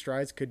making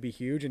strides, could be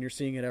huge. And you're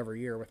seeing it every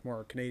year with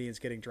more Canadians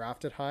getting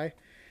drafted high.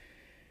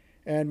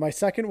 And my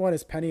second one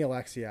is Penny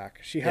Oleksiak.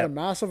 She had a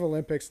massive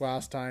Olympics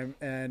last time.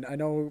 And I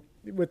know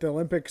with the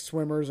Olympic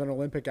swimmers and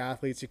Olympic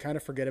athletes, you kind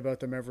of forget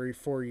about them every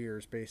 4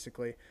 years,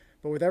 basically.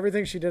 But with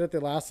everything she did at the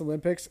last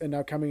Olympics and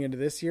now coming into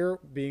this year,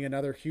 being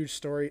another huge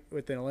story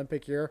with the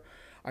Olympic year,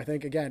 I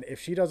think, again, if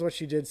she does what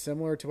she did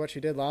similar to what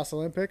she did last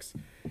Olympics,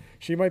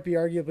 she might be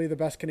arguably the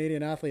best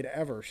Canadian athlete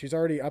ever. She's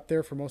already up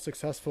there for most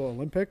successful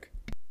Olympic.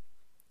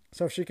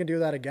 So if she can do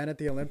that again at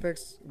the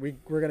Olympics, we're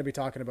going to be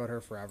talking about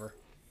her forever.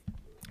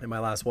 And my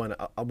last one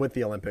with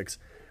the Olympics,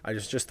 I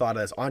just thought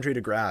as Andre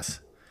DeGrasse,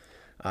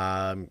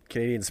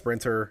 Canadian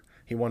sprinter.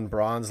 He won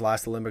bronze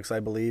last Olympics, I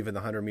believe, in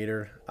the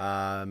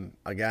 100-meter.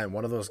 Again,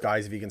 one of those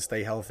guys, if he can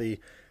stay healthy,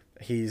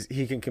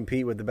 he can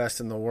compete with the best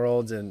in the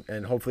world,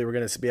 and hopefully we're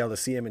going to be able to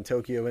see him in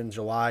Tokyo in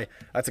July.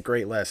 That's a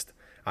great list.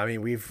 I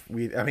mean,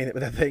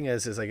 the thing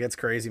is like, it's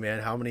crazy, man,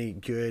 how many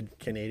good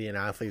Canadian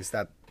athletes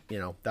that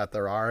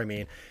there are. I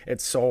mean,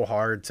 it's so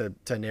hard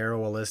to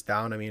narrow a list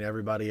down. I mean,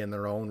 everybody in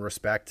their own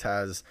respect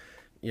has,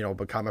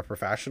 become a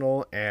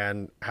professional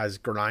and has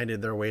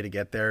grinded their way to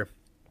get there.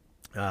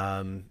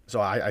 So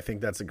I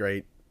think it's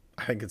great.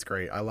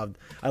 I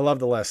love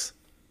the list.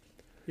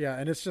 Yeah,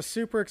 and it's just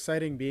super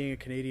exciting being a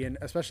Canadian,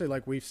 especially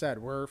like we've said,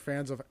 we're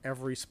fans of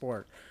every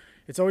sport.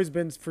 It's always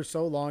been for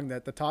so long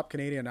that the top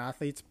Canadian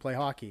athletes play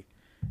hockey.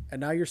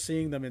 And now you're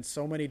seeing them in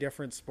so many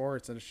different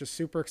sports, and it's just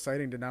super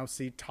exciting to now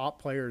see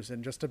top players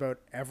in just about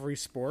every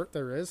sport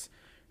there is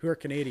who are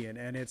Canadian.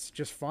 And it's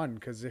just fun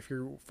because if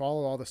you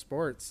follow all the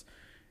sports,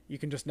 you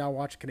can just now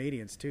watch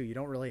Canadians too.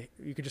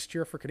 You can just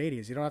cheer for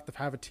Canadians. You don't have to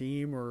have a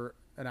team or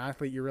an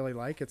athlete you really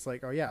like. It's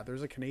like, oh yeah,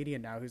 there's a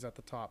Canadian now who's at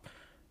the top.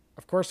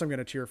 Of course I'm going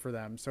to cheer for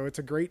them. So it's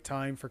a great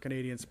time for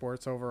Canadian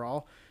sports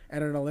overall,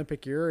 and an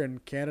Olympic year,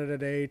 and Canada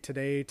Day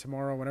today,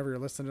 tomorrow, whenever you're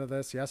listening to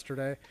this,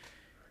 yesterday.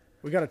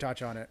 We got to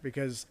touch on it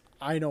because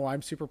I know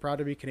I'm super proud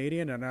to be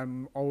Canadian, and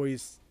I'm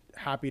always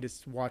happy to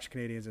watch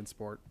Canadians in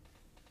sport.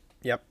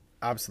 Yep,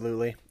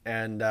 absolutely.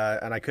 And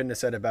I couldn't have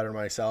said it better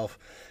myself.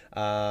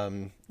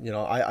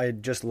 I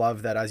just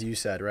love that, as you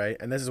said, right?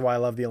 And this is why I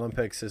love the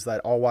Olympics, is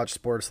that I'll watch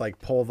sports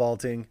like pole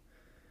vaulting,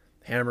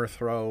 hammer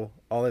throw,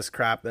 all this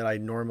crap that I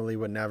normally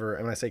would never,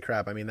 and when I say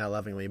crap, I mean that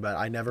lovingly, but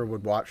I never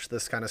would watch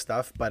this kind of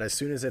stuff. But as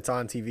soon as it's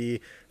on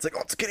TV, it's like,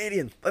 oh, it's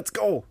Canadian. Let's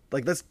go.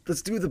 Like,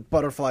 let's do the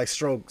butterfly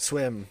stroke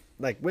swim,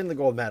 like win the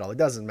gold medal. It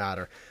doesn't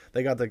matter.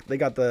 They got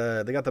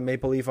the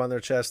maple leaf on their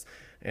chest,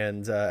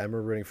 and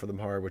we're rooting for them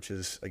hard, which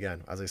is,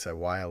 again, as I said,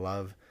 why I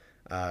love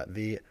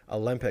the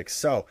Olympics.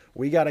 So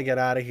we got to get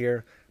out of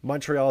here.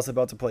 Montreal is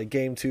about to play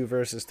Game 2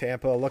 versus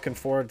Tampa. Looking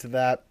forward to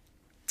that.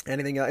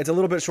 Anything else? It's a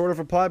little bit shorter of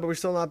a pod, but we're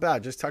still not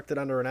bad. Just tucked it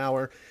under an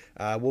hour.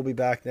 We'll be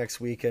back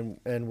next week, and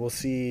we'll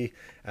see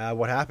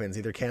what happens.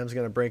 Either Cam's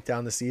going to break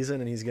down the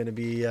season and he's going to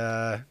be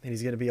a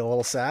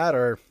little sad,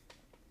 or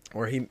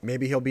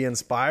maybe he'll be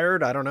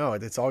inspired. I don't know.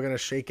 It's all going to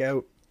shake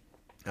out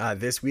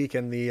this week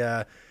in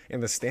the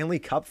Stanley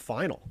Cup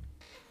Final.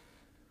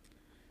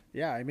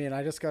 Yeah, I mean,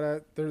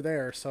 they're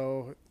there,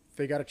 so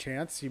they got a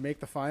chance. You make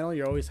the final,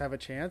 you always have a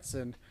chance.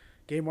 And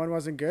game one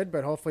wasn't good,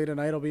 but hopefully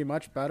tonight will be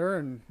much better.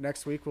 And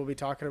next week we'll be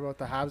talking about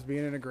the Habs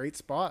being in a great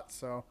spot.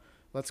 So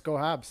let's go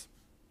Habs.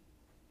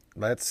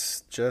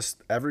 Let's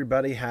just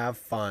everybody have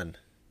fun.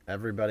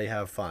 Everybody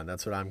have fun.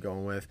 That's what I'm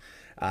going with.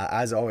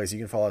 As always, you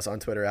can follow us on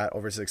Twitter at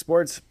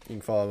Over6Sports. You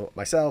can follow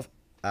myself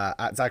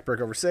at Zach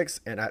Burke over 6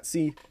 and at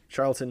C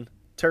Charlton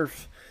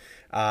Turf.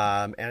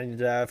 And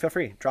feel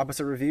free, drop us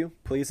a review,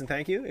 please, and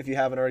thank you if you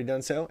haven't already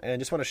done so.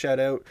 And just want to shout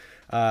out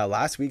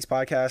last week's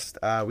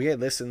podcast. We had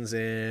listens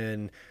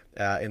in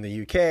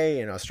the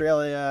UK, in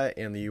Australia,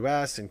 in the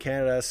US, in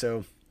Canada.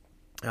 So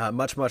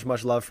much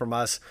love from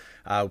us.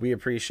 We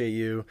appreciate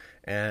you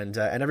and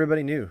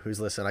everybody new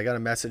who's listened. I got a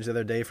message the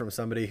other day from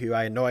somebody who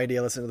I had no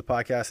idea listened to the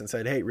podcast and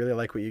said, "Hey, really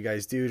like what you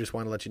guys do. Just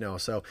want to let you know."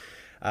 So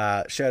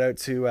shout out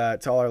to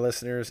all our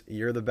listeners.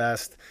 You're the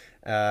best.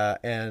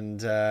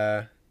 And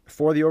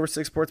for the Over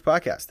 6 Sports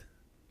podcast,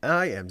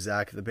 I am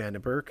Zach the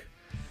Bandit Burke,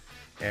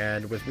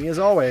 and with me as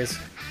always,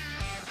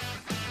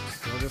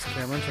 Still just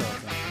Cameron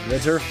Charlton, the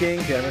Turf King,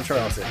 Cameron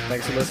Charlton.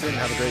 Thanks for listening.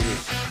 Have a great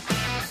week.